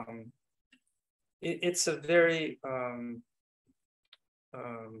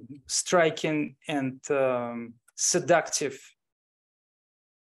striking and seductive,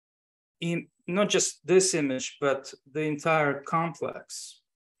 in not just this image, but the entire complex.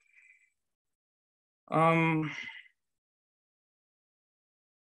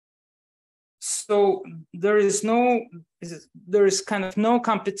 So there is kind of no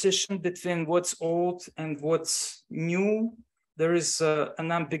competition between what's old and what's new. There is an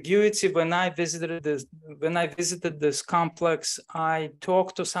ambiguity. When I visited this complex, I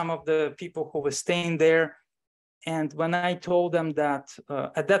talked to some of the people who were staying there, and when I told them that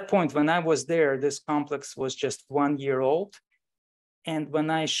at that point when I was there, this complex was just 1 year old, and when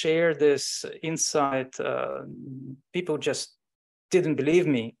I shared this insight, people just didn't believe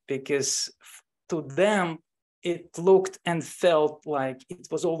me, because to them it looked and felt like it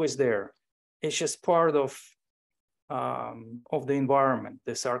was always there. It's just part of the environment,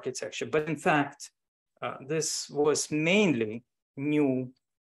 this architecture. But in fact, this was mainly new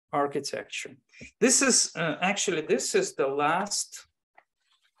architecture. This is actually, this is the last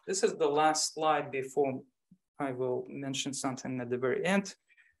slide before I will mention something at the very end.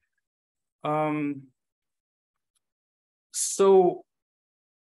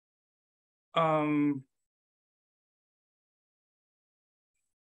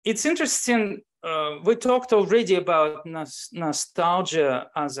 It's interesting. We talked already about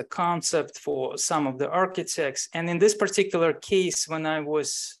nostalgia as a concept for some of the architects. And in this particular case, when I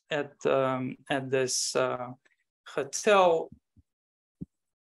was at this hotel,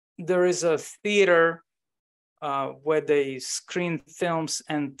 there is a theater where they screen films.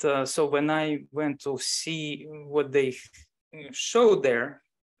 And so when I went to see what they showed there,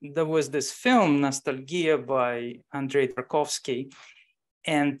 there was this film, Nostalgia, by Andrei Tarkovsky.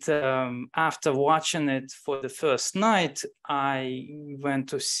 And after watching it for the first night, I went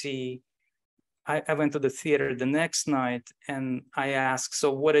to the theater the next night, and I asked,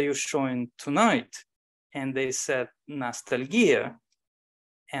 so what are you showing tonight? And they said, Nostalgia.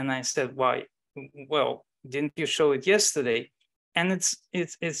 And I said, why? Well, didn't you show it yesterday? And it's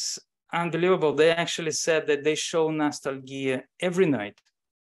unbelievable. They actually said that they show Nostalgia every night.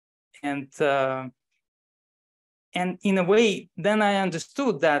 And in a way, then I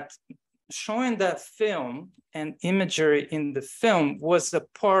understood that showing that film and imagery in the film was a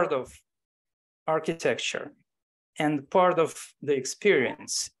part of architecture and part of the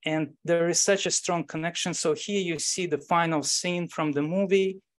experience. And there is such a strong connection. So here you see the final scene from the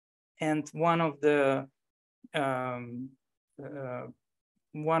movie, and one of the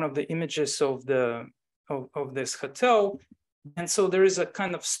images of this hotel. And so there is a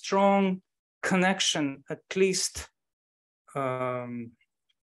kind of strong connection, at least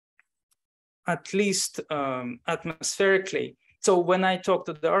atmospherically. So when I talked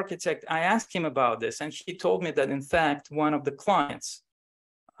to the architect, I asked him about this, and he told me that in fact one of the clients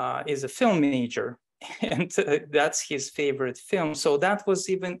is a film major, and that's his favorite film. So that was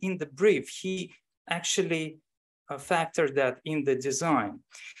even in the brief. He actually factored that in the design.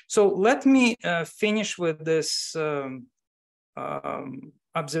 So let me finish with this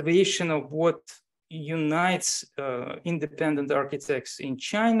observation of what unites independent architects in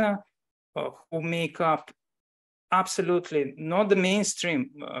China, who make up absolutely not the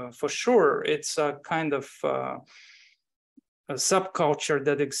mainstream, for sure. It's a kind of a subculture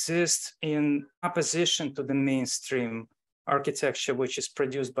that exists in opposition to the mainstream architecture, which is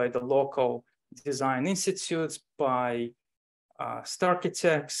produced by the local design institutes, by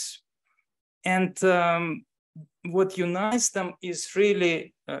Starchitects. And what unites them is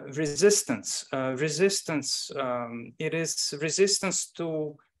really resistance. It is resistance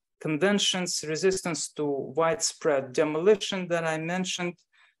to conventions, resistance to widespread demolition that I mentioned,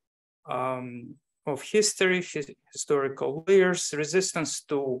 of history, historical layers, resistance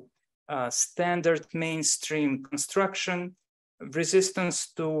to standard mainstream construction,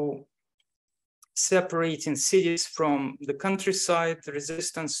 resistance to separating cities from the countryside,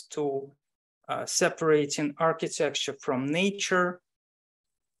 resistance to separating architecture from nature,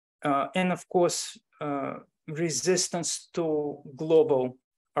 and of course, resistance to global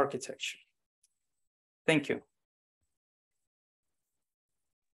architecture. Thank you.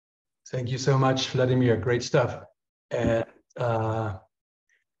 Thank you so much, Vladimir. Great stuff. And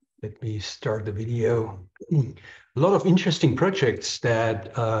let me start the video. A lot of interesting projects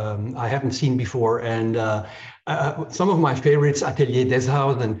that I haven't seen before. And some of my favorites, Atelier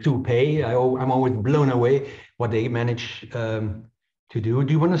Deshaus and Tu Pei, I'm always blown away what they manage to do.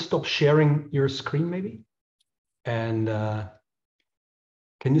 Do you want to stop sharing your screen maybe? And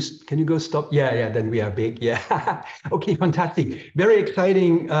can you go stop? Yeah, then we are big. Yeah. Okay, fantastic. Very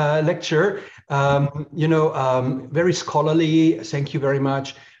exciting lecture. Very scholarly. Thank you very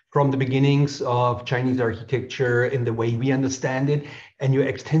much. From the beginnings of Chinese architecture in the way we understand it, and your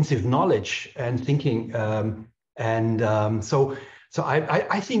extensive knowledge and thinking. So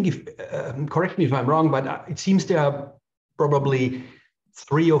I think, if correct me if I'm wrong, but it seems there are probably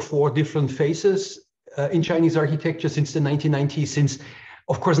 3 or 4 different phases in Chinese architecture since the 1990s, since,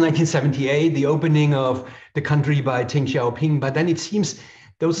 of course, 1978, the opening of the country by Deng Xiaoping. But then it seems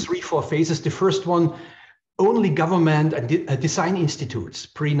those 3, 4 phases, the first one, only government and design institutes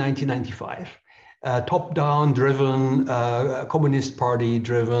pre-1995, top-down driven, Communist Party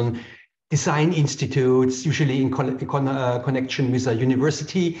driven design institutes, usually in connection with a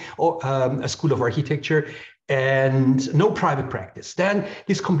university or a school of architecture, and no private practice. Then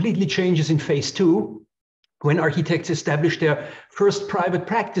this completely changes in phase 2, when architects establish their first private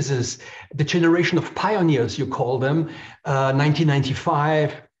practices, the generation of pioneers, you call them,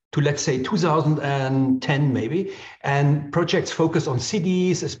 1995 to, let's say, 2010 maybe, and projects focus on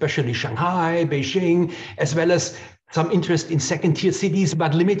cities, especially Shanghai, Beijing, as well as some interest in second-tier cities,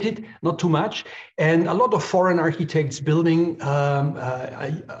 but limited, not too much, and a lot of foreign architects building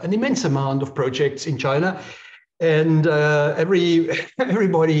an immense amount of projects in China. And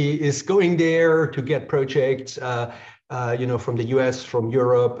everybody is going there to get projects, from the US, from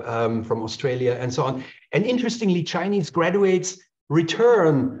Europe, from Australia, and so on. And interestingly, Chinese graduates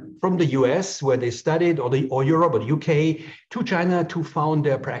return from the US, where they studied, or Europe or the UK, to China to found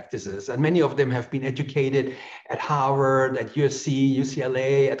their practices. And many of them have been educated at Harvard, at USC,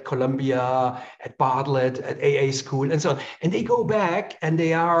 UCLA, at Columbia, at Bartlett, at AA School, and so on. And they go back and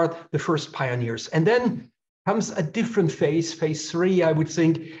they are the first pioneers. And then comes a different phase, phase 3, I would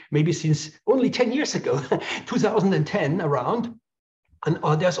think, maybe since only 10 years ago, 2010 around. And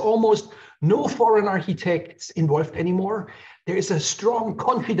there's almost no foreign architects involved anymore. There is a strong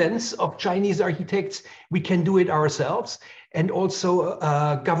confidence of Chinese architects. We can do it ourselves. And also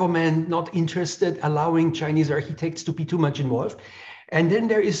government not interested, allowing Chinese architects to be too much involved. And then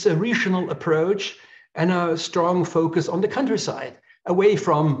there is a regional approach and a strong focus on the countryside, away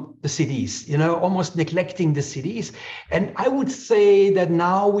from the cities, almost neglecting the cities. And I would say that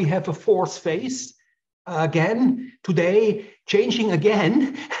now we have a 4th phase, again, today, changing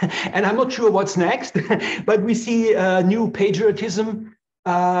again. And I'm not sure what's next, but we see new patriotism.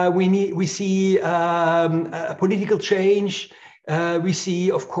 We see political change. We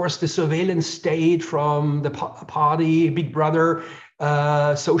see, of course, the surveillance state from the party, Big Brother,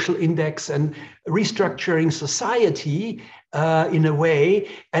 social index, and restructuring society in a way.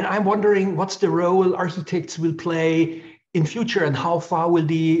 And I'm wondering what's the role architects will play in future, and how far will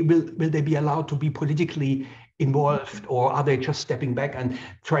they be allowed to be politically involved, or are they just stepping back and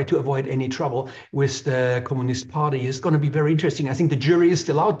try to avoid any trouble with the Communist Party? It's going to be very interesting. I think the jury is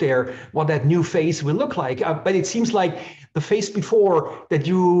still out there what that new phase will look like. But it seems like the phase before that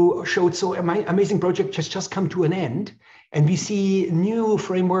you showed so amazing project has just come to an end, and we see new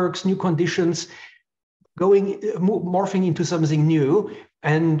frameworks, new conditions morphing into something new,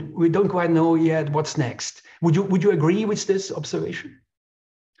 and we don't quite know yet what's next. Would you agree with this observation?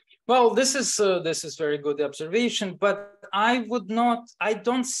 Well, this is very good observation, but I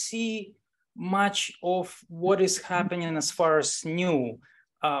don't see much of what is happening as far as new.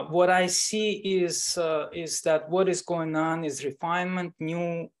 What I see is that what is going on is refinement.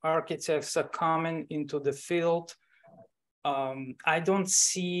 New architects are coming into the field. I don't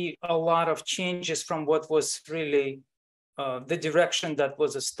see a lot of changes from what was really the direction that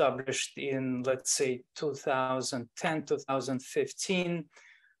was established in, let's say, 2010, 2015.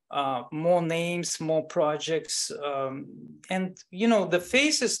 More names, more projects, and the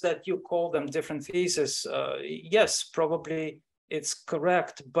phases that you call them different phases, yes, probably it's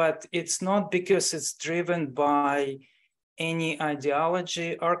correct, but it's not because it's driven by any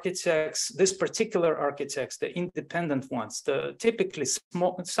ideology. Architects, this particular architects, the independent ones, the typically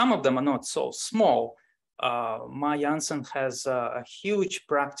small, some of them are not so small. Ma Janssen has a huge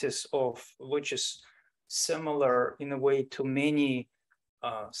practice of, which is similar in a way to many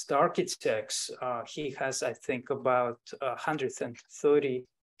star architects. He has, I think, about 130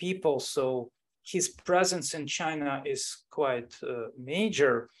 people. So his presence in China is quite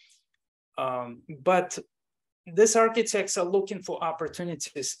major. But these architects are looking for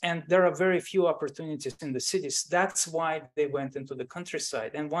opportunities, and there are very few opportunities in the cities. That's why they went into the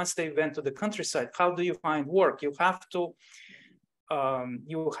countryside. And once they went to the countryside, how do you find work? You have to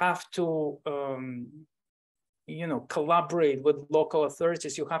collaborate with local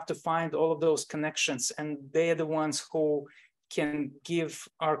authorities. You have to find all of those connections, and they're the ones who can give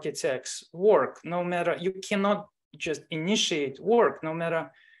architects work. No matter, you cannot just initiate work, no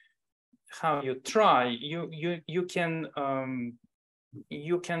matter how you try. You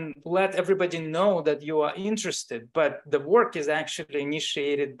can let everybody know that you are interested, but the work is actually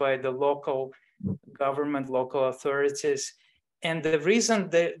initiated by the local government, local authorities. And the reason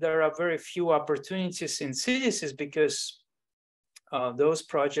that there are very few opportunities in cities is because those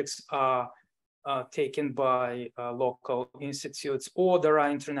projects are taken by local institutes, or there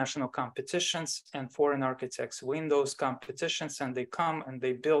are international competitions and foreign architects win those competitions, and they come and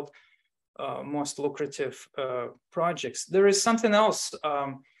they build most lucrative projects. There is something else.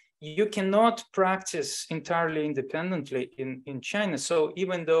 You cannot practice entirely independently in China. So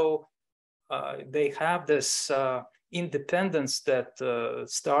even though they have this independence that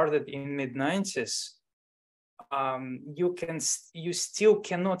started in mid-90s, you still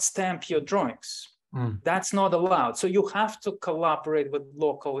cannot stamp your drawings. That's not allowed. So you have to collaborate with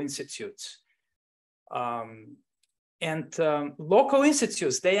local institutes. And local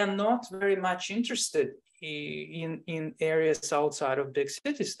institutes, they are not very much interested in areas outside of big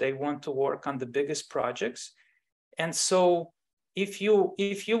cities. They want to work on the biggest projects. And so if you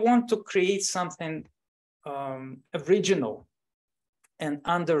want to create something original and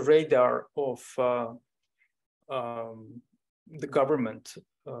under radar of the government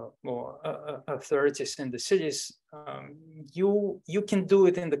or authorities in the cities, you can do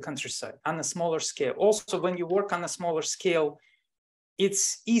it in the countryside on a smaller scale. Also, when you work on a smaller scale,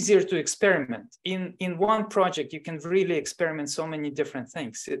 it's easier to experiment. In one project, you can really experiment so many different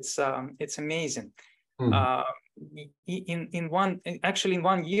things. It's amazing. In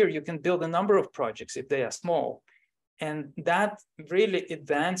one year, you can build a number of projects if they are small. And that really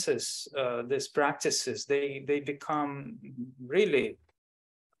advances these practices. They become really,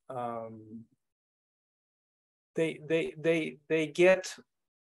 they get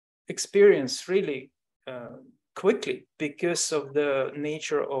experience really quickly because of the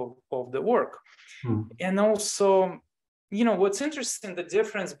nature of the work. And also, what's interesting, the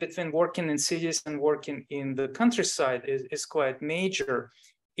difference between working in cities and working in the countryside is quite major.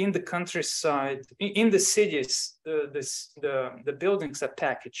 In the countryside, in the cities, the buildings are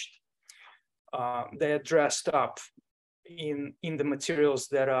packaged. They are dressed up in the materials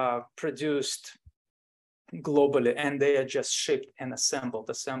that are produced globally, and they are just shipped and assembled.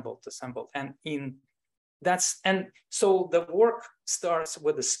 And so the work starts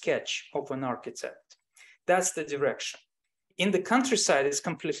with a sketch of an architect. That's the direction. In the countryside, it's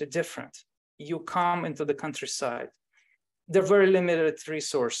completely different. You come into the countryside. There are very limited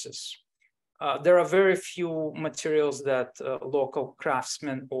resources. There are very few materials that local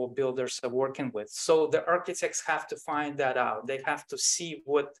craftsmen or builders are working with. So the architects have to find that out. They have to see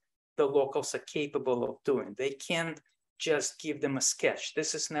what the locals are capable of doing. They can't just give them a sketch.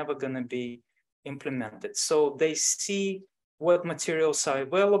 This is never going to be implemented. So they see what materials are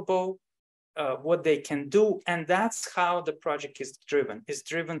available, what they can do, and that's how the project is driven. It's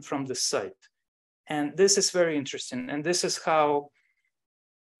driven from the site. And this is very interesting. And this is how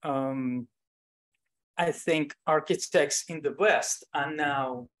I think architects in the West are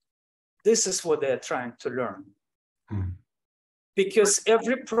now, this is what they're trying to learn. Because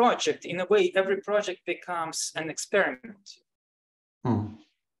every project, in a way, every project becomes an experiment.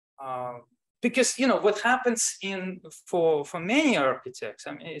 Because, what happens for many architects,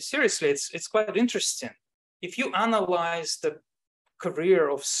 I mean, seriously, it's quite interesting. If you analyze the career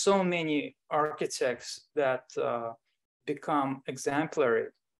of so many architects that become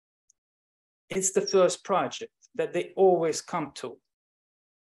exemplary, it's the first project that they always come to.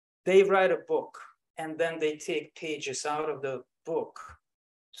 They write a book, and then they take pages out of the book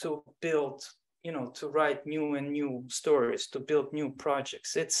to build, to write new and new stories, to build new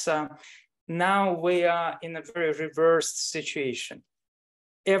projects. It's Now we are in a very reversed situation.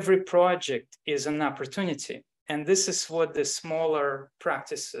 Every project is an opportunity. And this is what the smaller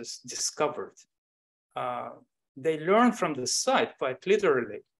practices discovered. They learn from the site quite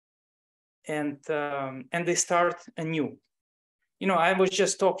literally, and they start anew. I was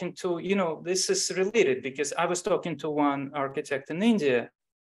just talking to, this is related because I was talking to one architect in India,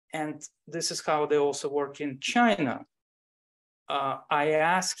 and this is how they also work in China. I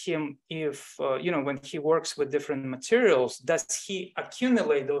asked him if, when he works with different materials, does he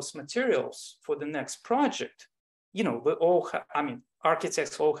accumulate those materials for the next project? We all have,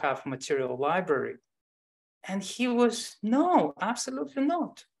 architects all have material library. And he was, no, absolutely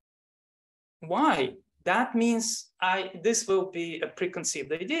not. Why? That means this will be a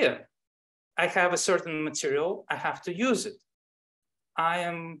preconceived idea. I have a certain material, I have to use it. I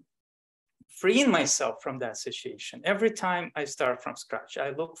am freeing myself from that situation. Every time I start from scratch, I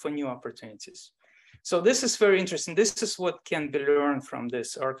look for new opportunities. So this is very interesting. This is what can be learned from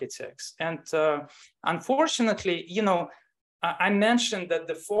these architects. And unfortunately, I mentioned that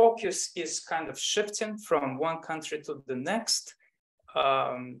the focus is kind of shifting from one country to the next.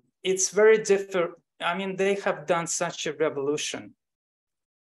 It's very different. They have done such a revolution.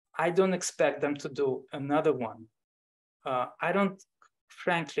 I don't expect them to do another one. I don't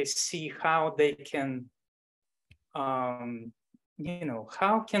frankly see how they can, how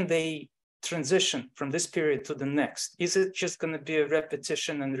can they transition from this period to the next? Is it just going to be a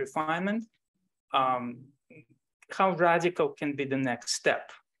repetition and refinement? How radical can be the next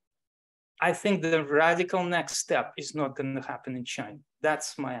step? I think the radical next step is not going to happen in China.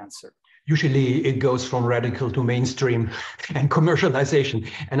 That's my answer. Usually it goes from radical to mainstream and commercialization.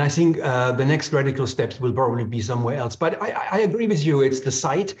 And I think the next radical steps will probably be somewhere else. But I agree with you. It's the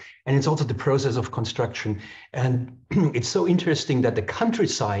site and it's also the process of construction. And it's so interesting that the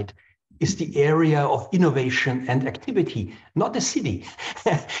countryside is the area of innovation and activity, not the city,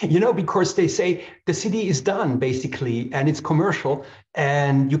 because they say the city is done basically, and it's commercial,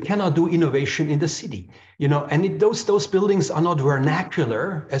 and you cannot do innovation in the city, and those buildings are not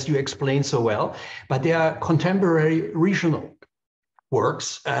vernacular, as you explained so well, but they are contemporary regional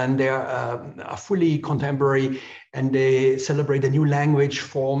works, and they are fully contemporary, and they celebrate a new language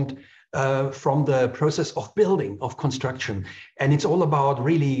formed from the process of building, of construction. And it's all about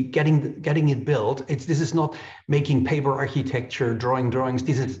really getting it built. This is not making paper architecture, drawing drawings.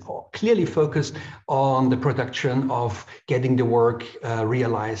 This is clearly focused on the production of getting the work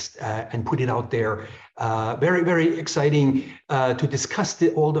realized and put it out there. Very, very exciting to discuss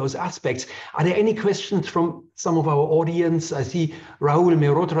all those aspects. Are there any questions from some of our audience? I see Raul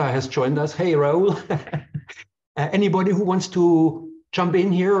Merotra has joined us. Hey, Raul. Anybody who wants to jump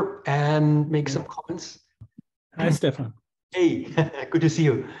in here and make some comments? Hi, Stefan. Hey, good to see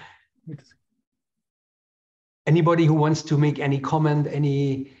you. Anybody who wants to make any comment,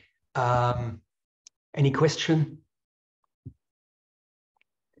 any question?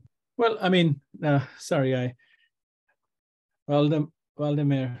 Well, sorry,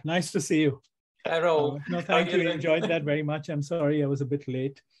 Vladimir, nice to see you. Hello. No, thank you. I enjoyed that very much. I'm sorry I was a bit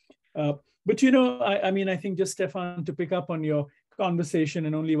late. But I think just Stefan, to pick up on your conversation,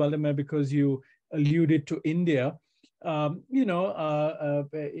 and only Vladimir because you alluded to India. I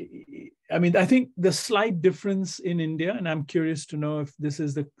think the slight difference in India, and I'm curious to know if this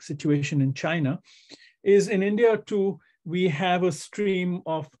is the situation in China, is in India too, we have a stream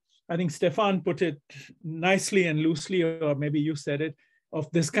of, I think Stefan put it nicely and loosely, or maybe you said it, of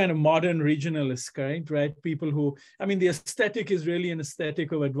this kind of modern regionalist kind, right? People who, the aesthetic is really an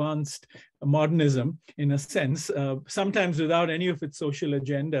aesthetic of advanced modernism in a sense, sometimes without any of its social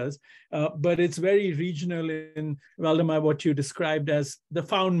agendas, but it's very regional in, Valdemar, what you described as the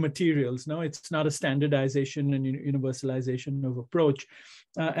found materials. No, it's not a standardization and universalization of approach.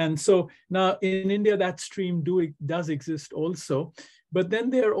 And so now in India, that stream does exist also. But then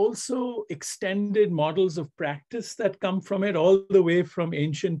there are also extended models of practice that come from it, all the way from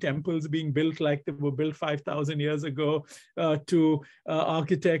ancient temples being built like they were built 5,000 years ago to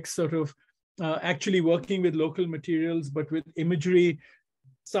architects sort of actually working with local materials, but with imagery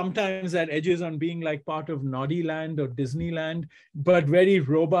sometimes that edges on being like part of Noddyland or Disneyland, but very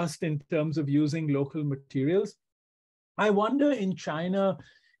robust in terms of using local materials. I wonder in China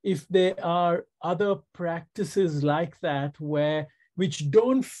if there are other practices like that which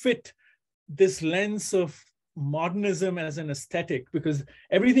don't fit this lens of modernism as an aesthetic, because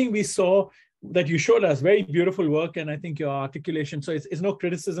everything we saw that you showed us, very beautiful work, and I think your articulation, so it's no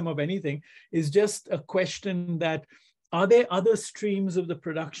criticism of anything, is just a question that, are there other streams of the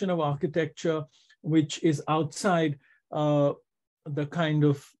production of architecture which is outside the kind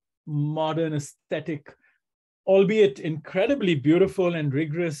of modern aesthetic, albeit incredibly beautiful and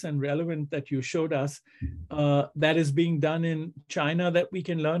rigorous and relevant that you showed us, that is being done in China that we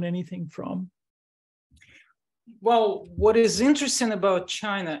can learn anything from? Well, what is interesting about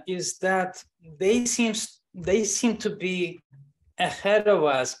China is that they seem to be ahead of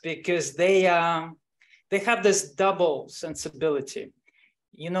us because they have this double sensibility.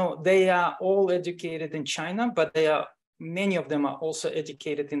 You know, they are all educated in China, but many of them are also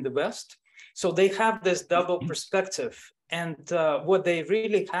educated in the West. So they have this double perspective. And what they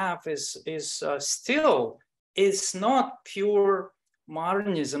really have is still, it's not pure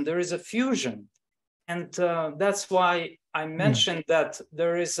modernism. There is a fusion. And that's why I mentioned that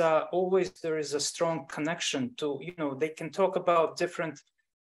there is always a strong connection to, you know, they can talk about different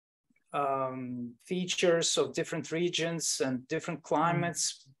features of different regions and different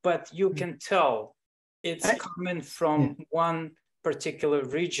climates, but you can tell it's coming from one particular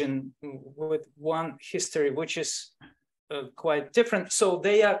region with one history, which is quite different. So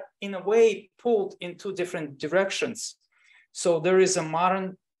they are in a way pulled in two different directions. So there is a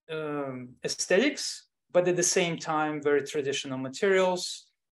modern aesthetics, but at the same time, very traditional materials.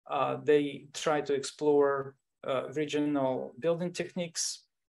 They try to explore regional building techniques,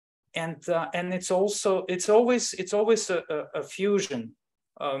 and it's always a fusion.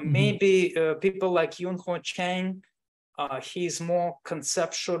 Maybe people like Yun Ho Chang, he's more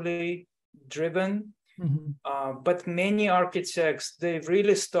conceptually driven, but many architects, they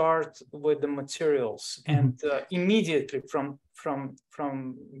really start with the materials, and immediately from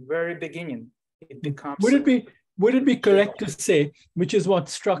very beginning, it becomes. Would it be correct to say, which is what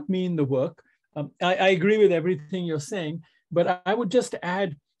struck me in the work? I agree with everything you're saying, but I would just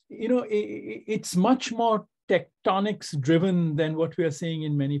add, you know, it's much more tectonics driven than what we are seeing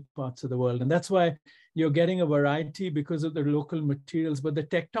in many parts of the world, and that's why you're getting a variety because of the local materials. But the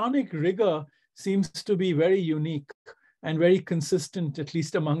tectonic rigor seems to be very unique and very consistent, at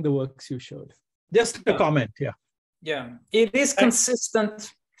least among the works you showed. Just a comment, Yeah, it is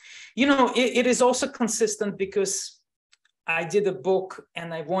consistent. You know, it is also consistent because I did a book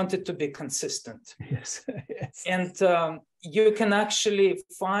and I wanted to be consistent. Yes. And you can actually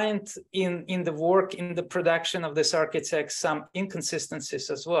find in the work, in the production of this architect, some inconsistencies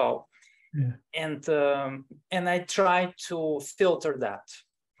as well. Yeah. And I try to filter that.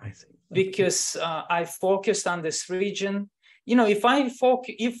 I see. Because I focused on this region. You know, if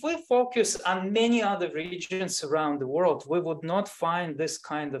we focus on many other regions around the world, we would not find this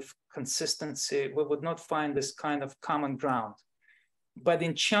kind of consistency. We would not find this kind of common ground. But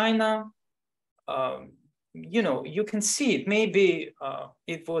in China, you know, you can see it. Maybe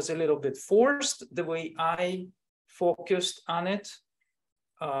it was a little bit forced the way I focused on it.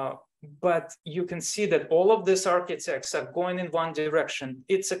 But you can see that all of these architects are going in one direction.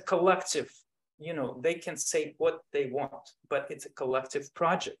 It's a collective. You know, they can say what they want, but it's a collective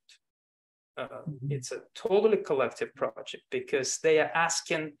project. It's a totally collective project because they are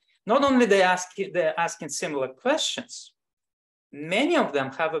asking, not only they're asking similar questions, many of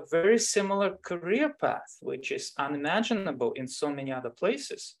them have a very similar career path, which is unimaginable in so many other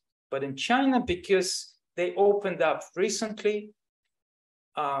places. But in China, because they opened up recently,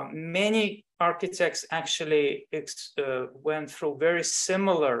 many architects actually went through very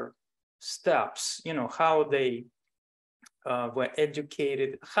similar steps, you know, how they were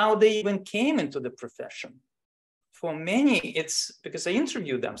educated, how they even came into the profession. For many, it's because I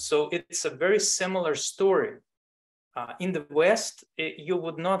interviewed them. So it's a very similar story. In the West, you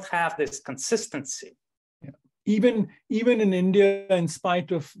would not have this consistency. Yeah. Even in India, in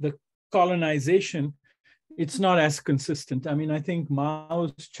spite of the colonization, it's not as consistent. I mean, I think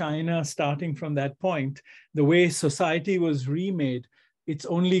Mao's China, starting from that point, the way society was remade, it's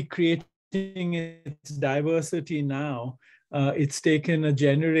only creating its diversity now. It's taken a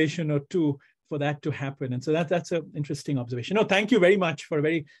generation or two for that to happen. And so that's an interesting observation. No, thank you very much for a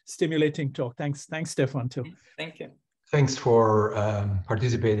very stimulating talk. Thanks, Stefan, too. Thank you. Thanks for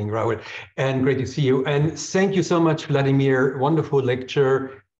participating, Rahul, and great to see you. And thank you so much, Vladimir. Wonderful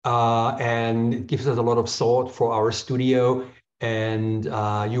lecture, and it gives us a lot of thought for our studio. And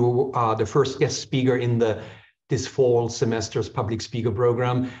you are the first guest speaker in this fall semester's public speaker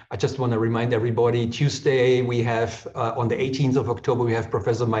program. I just want to remind everybody, Tuesday, we have, on the 18th of October, we have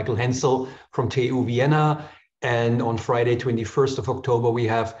Professor Michael Hensel from TU Vienna. And on Friday, 21st of October, we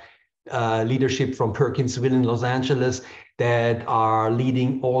have leadership from Perkinsville in Los Angeles that are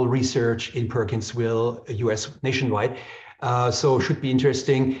leading all research in Perkinsville, US nationwide. So should be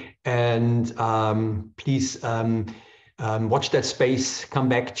interesting. And please watch that space, come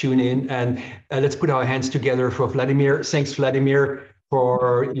back, tune in, and let's put our hands together for Vladimir. Thanks, Vladimir,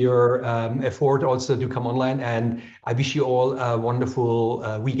 for your effort also to come online. And I wish you all a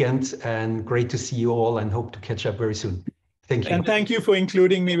wonderful weekend, and great to see you all, and hope to catch up very soon. Thank you. And thank you for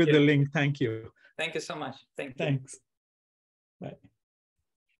including me with the link. Thank you. Thank you so much. Thank you. Thanks. Bye.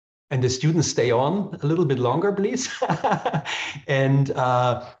 And the students stay on a little bit longer, please. And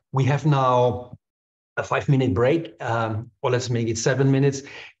we have now a 5-minute break, or let's make it 7 minutes.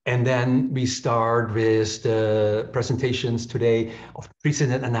 And then we start with the presentations today of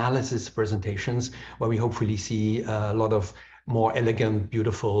precedent analysis presentations, where we hopefully see a lot of more elegant,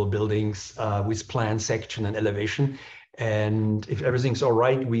 beautiful buildings with plan, section, and elevation. And if everything's all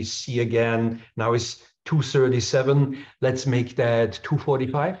right, we see again, now it's 2:37. Let's make that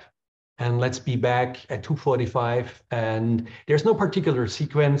 2:45. And let's be back at 2:45. And there's no particular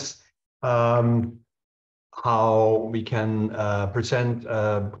sequence how we can present.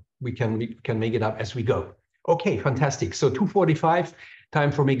 We can make it up as we go. Okay, fantastic. So 2:45,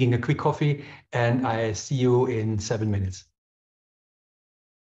 time for making a quick coffee, and I see you in 7 minutes.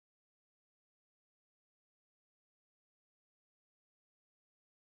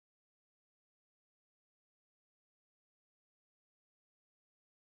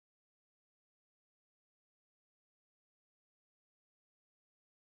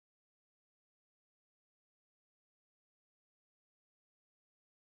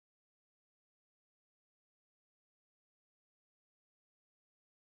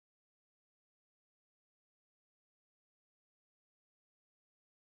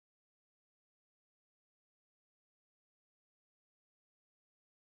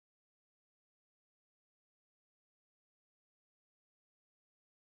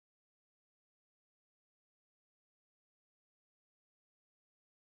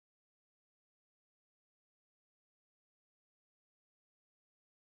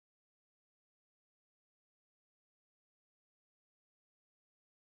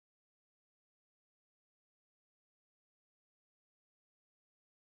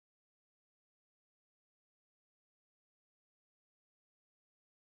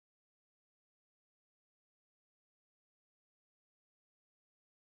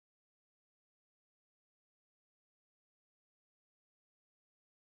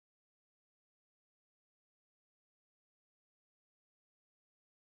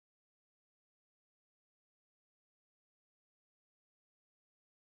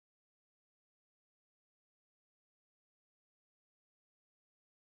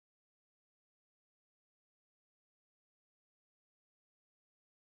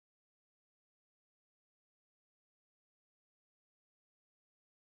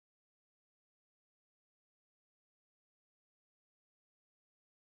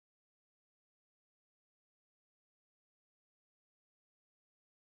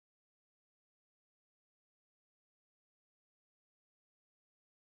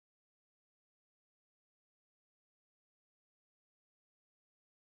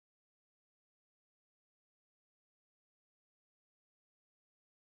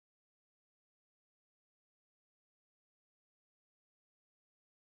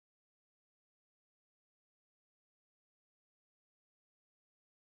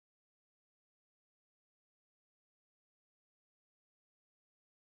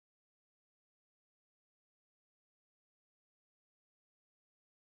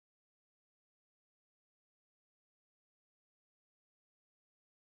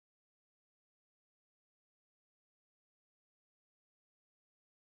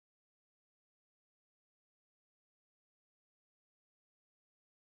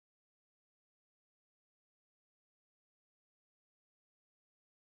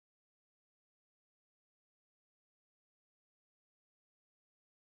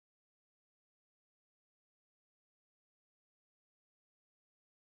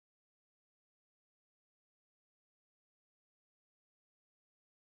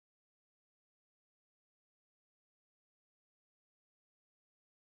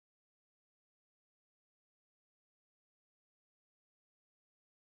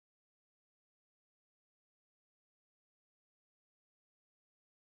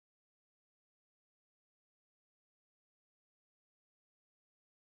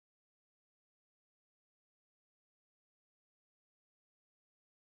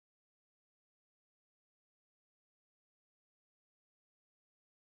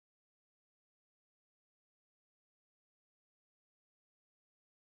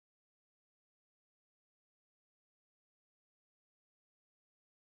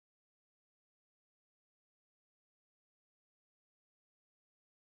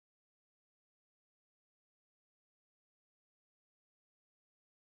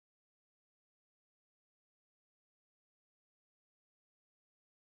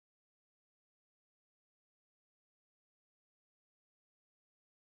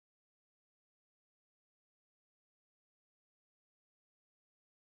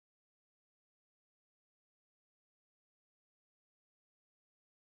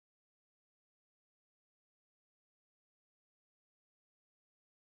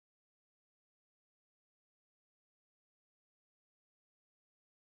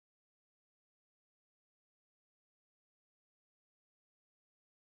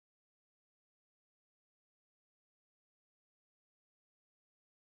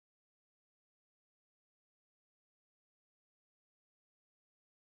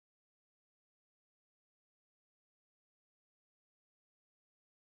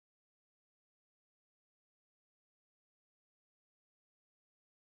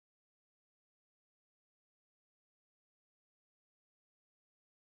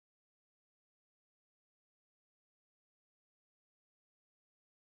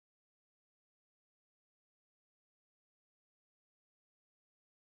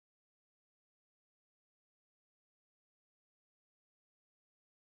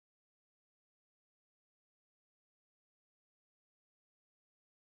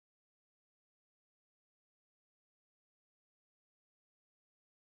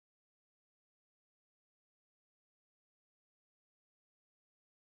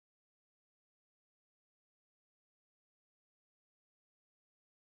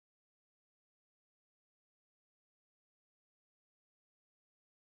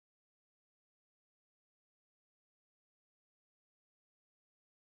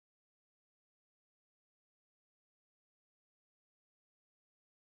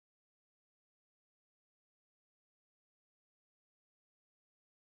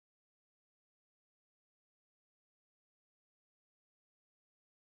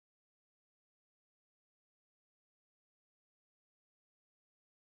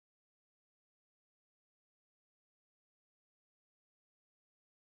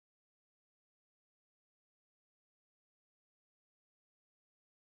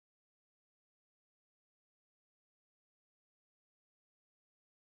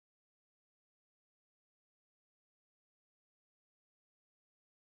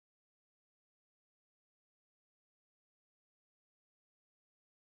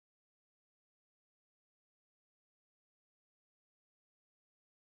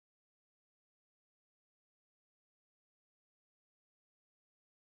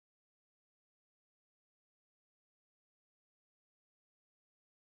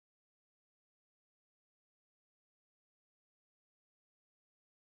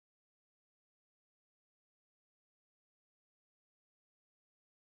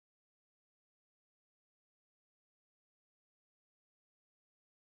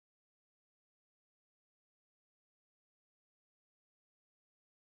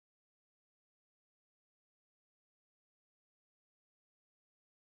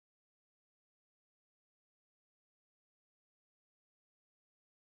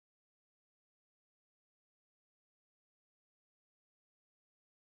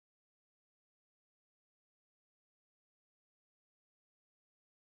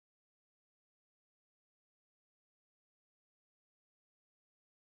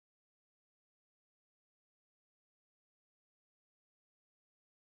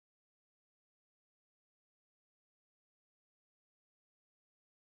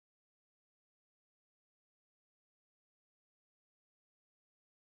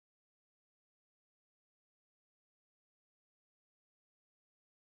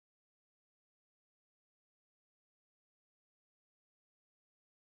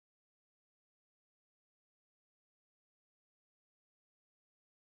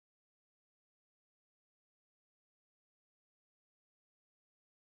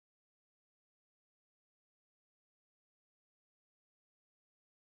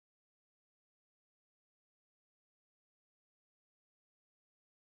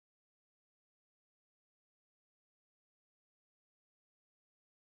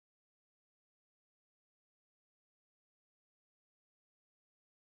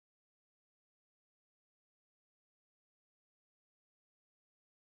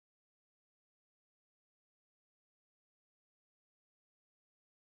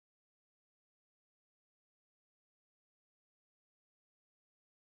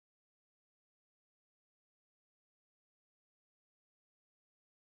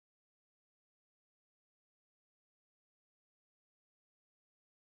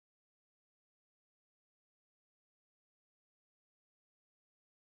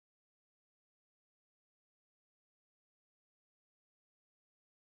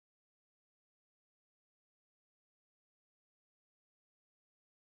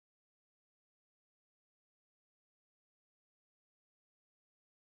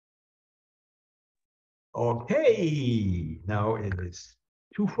 Okay, now it is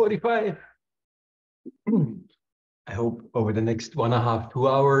 2:45. I hope over the next 1.5, 2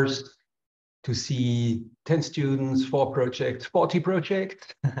 hours to see 10 students, 4 projects, 40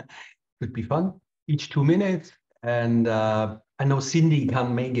 projects. Could be fun, each 2 minutes. And I know Cindy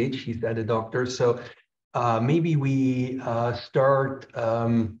can't make it, she's at a doctor. So maybe we start,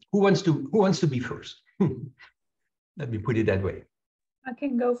 who wants to be first? Let me put it that way. I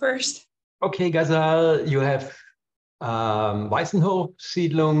can go first. Okay, Gazal, you have Weissenhof,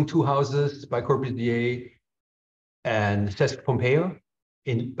 Siedlung, 2 houses by Corbusier, and Cesare Pompeo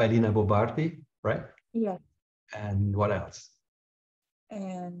by Lina Bobardi, right? Yeah. And what else?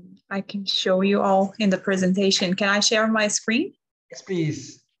 And I can show you all in the presentation. Can I share my screen? Yes,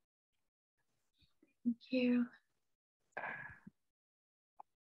 please. Thank you.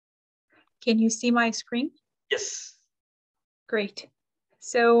 Can you see my screen? Yes. Great.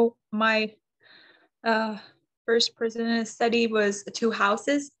 So my first president study was 2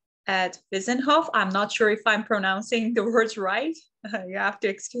 houses at Wiesenhof. I'm not sure if I'm pronouncing the words right. You have to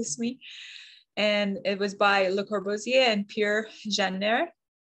excuse me. And it was by Le Corbusier and Pierre Jeanneret.